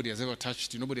years, nobody has ever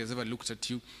touched you, nobody has ever looked at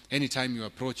you. Anytime you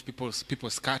approach, people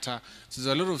scatter. So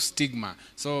there's a lot of stigma.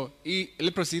 So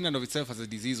leprosy in and of itself as a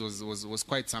disease was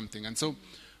quite something. And so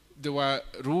there were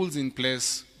rules in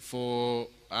place for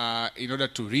in order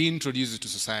to reintroduce it to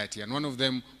society. And one of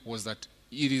them was that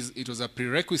it was a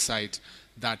prerequisite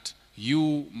that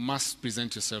you must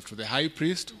present yourself to the high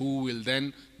priest, who will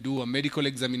then do a medical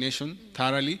examination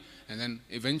thoroughly, and then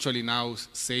eventually now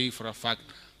say for a fact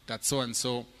that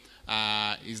so-and-so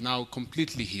is now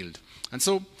completely healed. And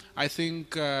so I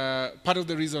think part of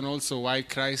the reason also why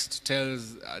Christ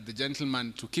tells the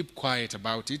gentleman to keep quiet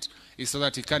about it is so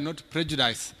that he cannot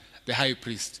prejudice the high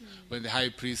priest when the high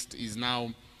priest is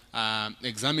now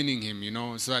examining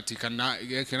him, so that he can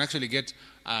actually get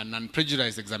an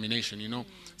unprejudiced examination,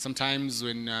 Sometimes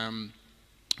when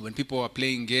people are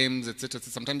playing games, etc.,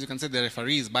 sometimes you can say the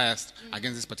referee is biased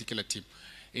against this particular team.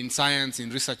 In science, in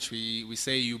research, we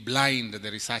say you blind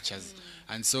the researchers.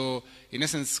 And so, in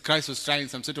essence, Christ was trying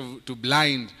some sort of to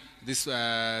blind this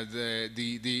the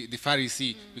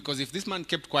Pharisee, because if this man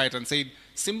kept quiet and said,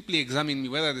 simply examine me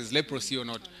whether there's leprosy or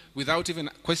not, without even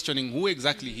questioning who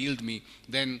exactly healed me,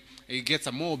 then it gets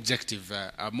a more objective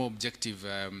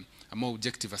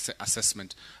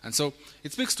assessment. And so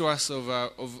it speaks to us of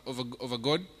a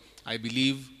God, I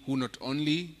believe, who not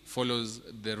only follows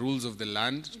the rules of the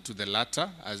land to the letter,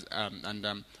 as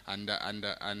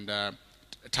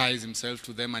ties himself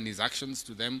to them and his actions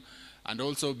to them, and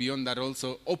also beyond that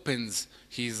also opens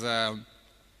his, in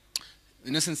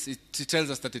essence, it tells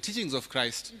us that the teachings of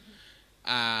Christ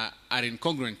are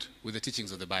incongruent with the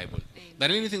teachings of the Bible. Amen.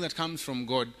 That anything that comes from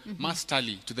God must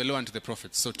tally to the law and to the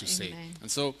prophets, so to say. And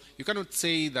so you cannot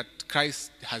say that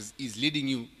Christ is leading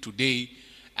you today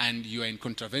and you are in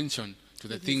contravention to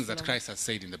the things that Christ has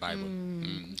said in the Bible.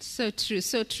 So true,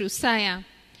 so true. Sire,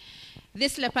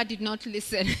 this leper did not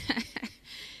listen.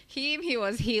 He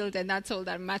was healed, and that's all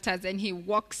that matters. And he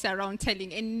walks around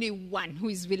telling anyone who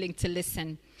is willing to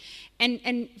listen.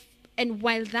 And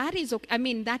while that is,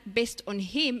 that based on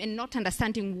him and not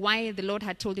understanding why the Lord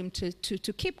had told him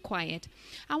to keep quiet,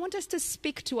 I want us to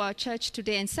speak to our church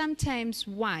today, and sometimes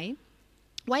why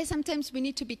sometimes we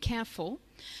need to be careful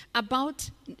about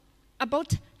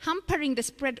hampering the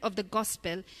spread of the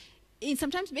gospel,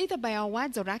 sometimes either by our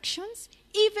words or actions,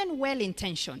 even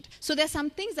well-intentioned. So there's some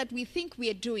things that we think we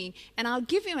are doing, and I'll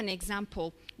give you an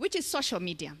example, which is social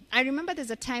media. I remember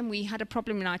there's a time we had a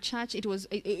problem in our church.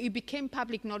 It became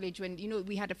public knowledge when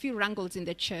we had a few wrangles in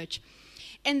the church,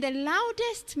 and the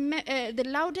loudest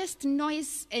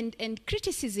noise and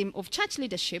criticism of church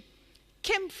leadership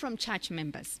came from church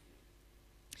members.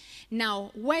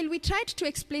 Now, while we tried to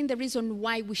explain the reason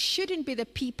why we shouldn't be the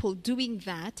people doing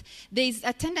that, there's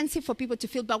a tendency for people to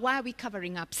feel, but why are we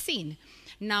covering up sin?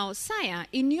 Now, Sire,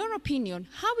 in your opinion,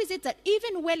 how is it that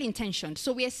even well-intentioned,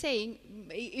 so we are saying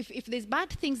if there's bad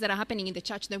things that are happening in the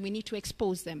church, then we need to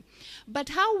expose them. But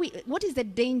what is the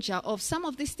danger of some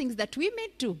of these things that we may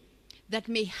do that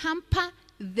may hamper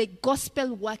the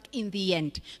gospel work in the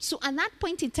end? So at that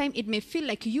point in time, it may feel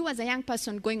like you as a young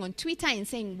person going on Twitter and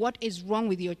saying what is wrong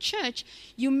with your church,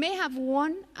 you may have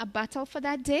won a battle for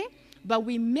that day, but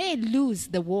we may lose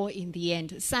the war in the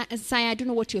end. Saya, I don't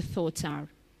know what your thoughts are.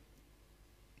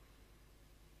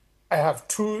 I have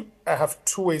two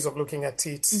ways of looking at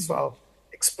it, so I'll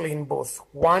explain both.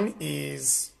 One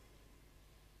is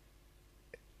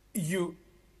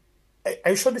I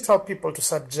usually tell people to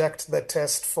subject the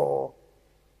test for,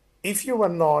 if you were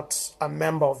not a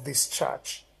member of this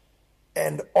church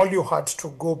and all you had to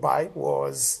go by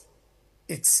was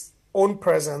its own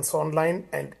presence online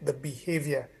and the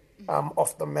behavior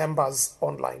of the members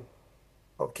online.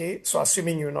 Okay, so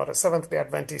assuming you're not a Seventh-day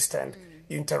Adventist and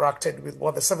you interacted with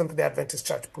what the Seventh-day Adventist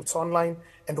Church puts online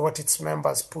and what its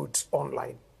members put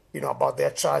online, about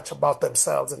their church, about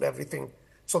themselves and everything.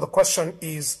 So the question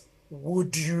is,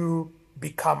 would you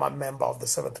become a member of the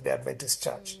Seventh-day Adventist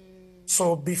Church?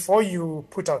 So before you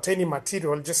put out any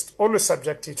material, just always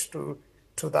subject it to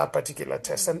that particular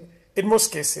test. And in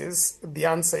most cases, the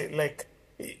answer,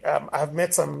 I have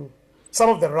met some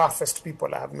of the roughest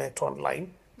people I have met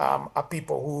online are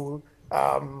people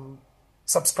who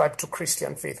subscribe to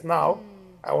Christian faith. Now,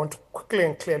 I want to quickly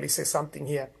and clearly say something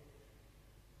here.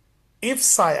 If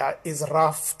Sire is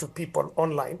rough to people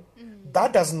online,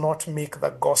 that does not make the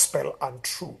gospel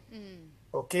untrue.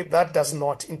 Okay, that does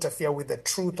not interfere with the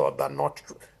truth or the not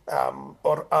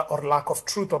or lack of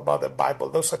truth about the Bible.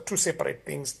 Those are two separate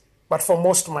things. But for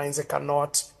most minds, they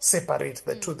cannot separate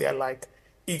the two. They are like,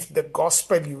 if the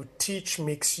gospel you teach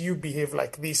makes you behave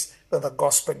like this, then the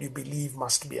gospel you believe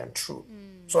must be untrue.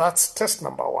 So that's test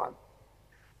number one.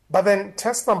 But then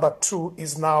test number two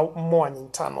is now more an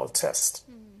internal test.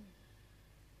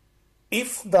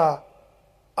 If the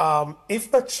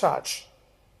church,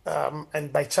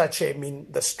 and by church I mean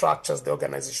the structures, the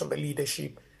organization, the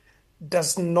leadership,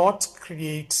 does not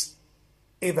create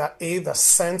either A, the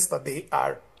sense that they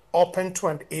are open to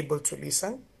and able to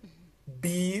listen,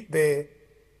 B, that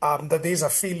there's a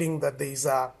feeling that there's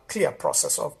a clear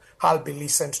process of how I'll be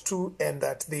listened to, and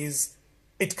that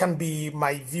it can be,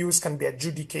 my views can be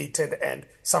adjudicated and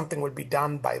something will be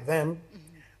done by them.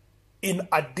 In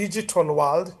a digital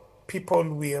world, people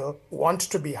will want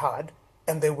to be heard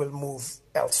and they will move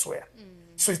elsewhere.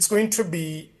 So it's going to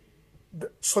be,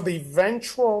 so the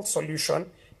eventual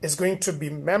solution is going to be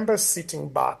members sitting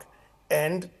back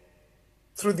and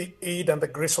through the aid and the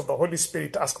grace of the Holy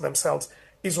Spirit ask themselves,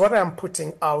 is what I'm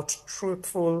putting out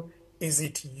truthful? Is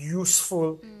it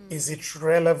useful? Is it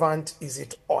relevant? Is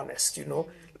it honest?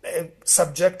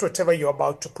 Subject to whatever you're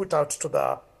about to put out to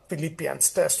the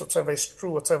Philippians test, whatever is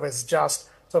true, whatever is just,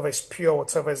 whatever is pure,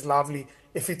 whatever is lovely.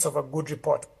 If it's of a good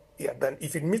report, then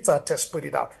if it meets our test, put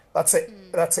it out. That's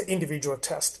an individual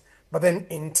test. But then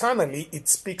internally, it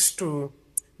speaks to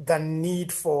the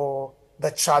need for the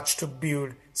church to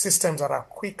build systems that are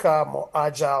quicker, more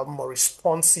agile, more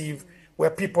responsive,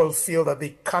 where people feel that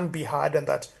they can be heard and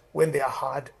that when they are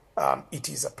heard, it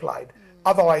is applied.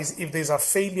 Otherwise, if there's a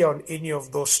failure on any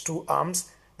of those two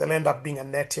arms, there'll end up being a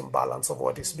net imbalance of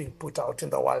what is being put out in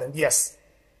the world. And yes,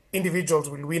 individuals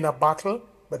will win a battle,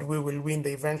 but we will win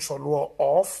the eventual war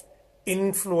of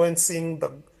influencing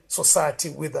the society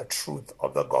with the truth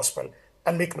of the gospel.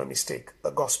 And make no mistake,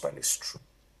 the gospel is true.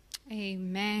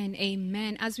 Amen.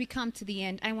 Amen. As we come to the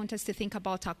end, I want us to think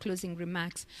about our closing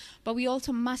remarks. But we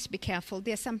also must be careful.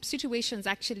 There are some situations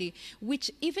actually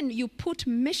which even you put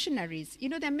missionaries,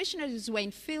 there are missionaries who are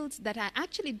in fields that are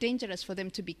actually dangerous for them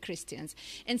to be Christians.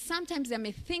 And sometimes there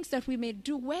may be things that we may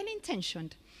do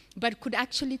well-intentioned, but could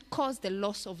actually cause the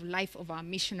loss of life of our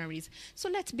missionaries. So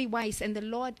let's be wise. And the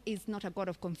Lord is not a God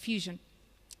of confusion.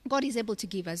 God is able to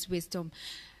give us wisdom.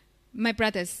 My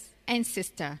brothers and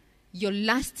sister, your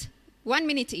last 1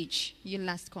 minute each, your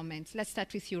last comments. Let's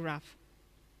start with you, Raf.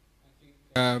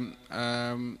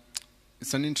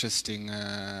 It's an interesting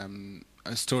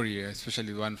story,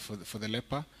 especially one for the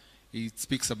leper. It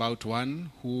speaks about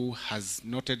one who has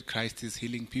noted Christ is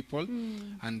healing people,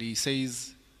 and he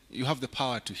says, you have the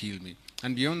power to heal me.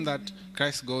 And beyond that,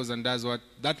 Christ goes and does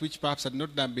that which perhaps had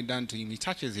not been done to him. He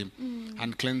touches him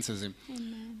and cleanses him.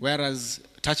 Whereas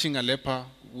touching a leper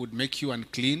would make you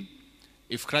unclean,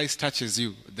 if Christ touches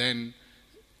you, then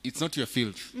it's not your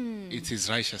filth, it's his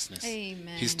righteousness.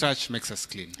 Amen. His touch makes us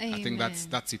clean. Amen. I think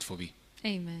that's it for me.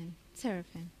 Amen.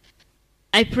 Seraphim.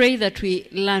 I pray that we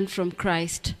learn from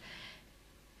Christ.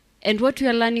 And what we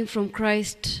are learning from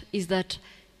Christ is that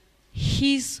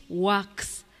his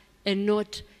works and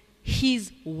not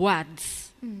his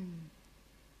words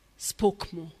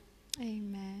spoke more.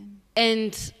 Amen.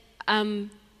 And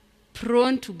I'm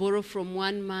prone to borrow from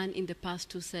one man in the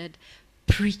past who said,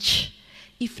 preach,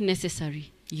 if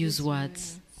necessary, use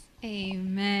words.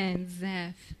 Amen,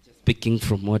 Zeph. Speaking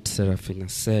from what Seraphina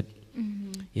said,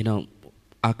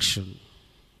 action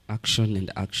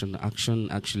and action. Action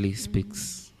actually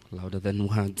speaks louder than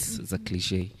words. It's a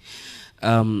cliche.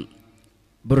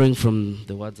 Borrowing from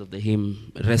the words of the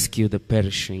hymn, rescue the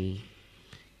perishing,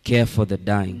 care for the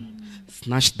dying,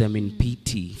 snatch them in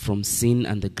pity from sin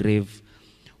and the grave,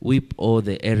 weep o'er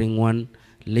the erring one,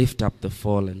 lift up the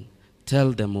fallen,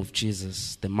 tell them of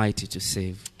Jesus, the mighty to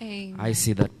save. Amen. I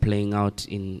see that playing out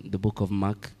in the book of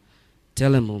Mark.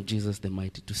 Tell them of Jesus, the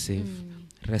mighty to save.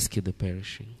 Rescue the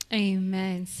perishing.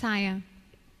 Amen. Sire.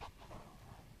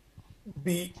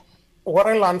 What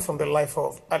I learned from the life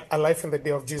of a life in the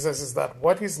day of Jesus is that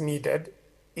what is needed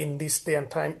in this day and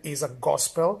time is a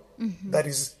gospel that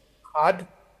is hard.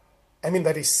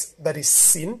 That is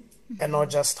seen and not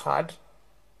just heard,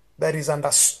 that is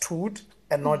understood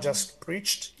and not just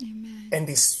preached, and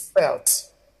is felt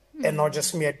and not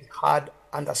just merely heard,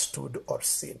 understood, or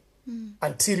seen.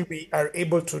 Until we are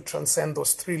able to transcend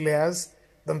those three layers,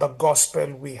 then the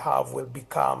gospel we have will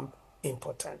become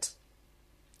impotent.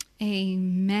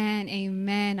 Amen.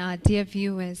 Amen. Our dear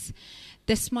viewers,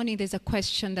 this morning there's a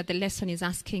question that the lesson is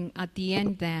asking at the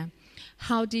end there.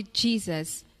 How did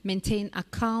Jesus maintain a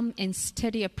calm and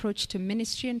steady approach to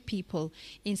ministry and people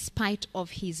in spite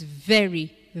of his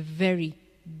very, very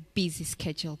busy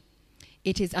schedule?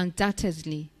 It is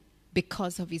undoubtedly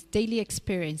because of his daily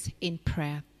experience in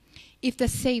prayer. If the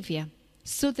Savior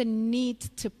saw the need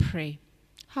to pray,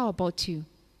 how about you?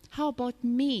 How about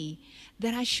me,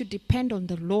 that I should depend on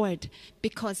the Lord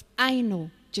because I know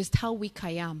just how weak I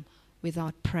am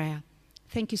without prayer?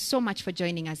 Thank you so much for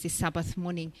joining us this Sabbath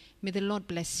morning. May the Lord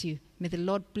bless you. May the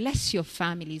Lord bless your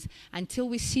families. Until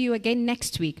we see you again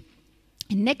next week.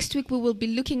 And next week we will be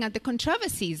looking at the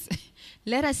controversies.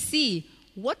 Let us see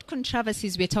what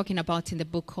controversies we're talking about in the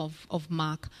book of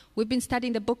Mark. We've been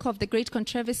studying the book of the Great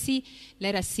Controversy.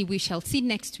 Let us see. We shall see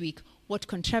next week what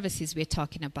controversies we're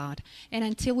talking about. And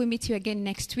until we meet you again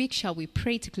next week, shall we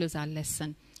pray to close our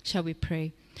lesson? Shall we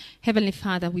pray? Heavenly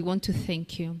Father, we want to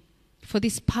thank you for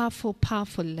this powerful,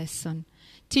 powerful lesson,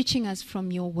 teaching us from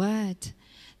your word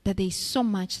that there is so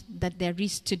much that there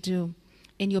is to do,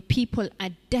 and your people are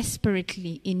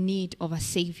desperately in need of a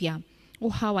Savior. Oh,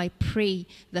 how I pray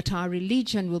that our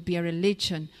religion will be a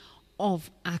religion of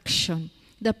action.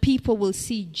 The people will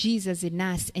see Jesus in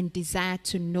us and desire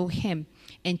to know him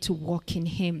and to walk in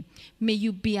him. May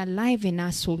you be alive in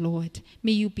us, O Lord.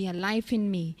 May you be alive in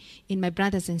me, in my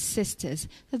brothers and sisters,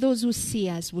 that those who see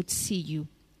us would see you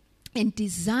and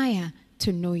desire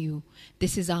to know you.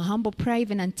 This is our humble prayer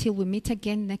even until we meet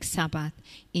again next Sabbath.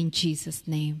 In Jesus'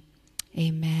 name,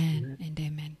 amen and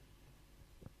amen.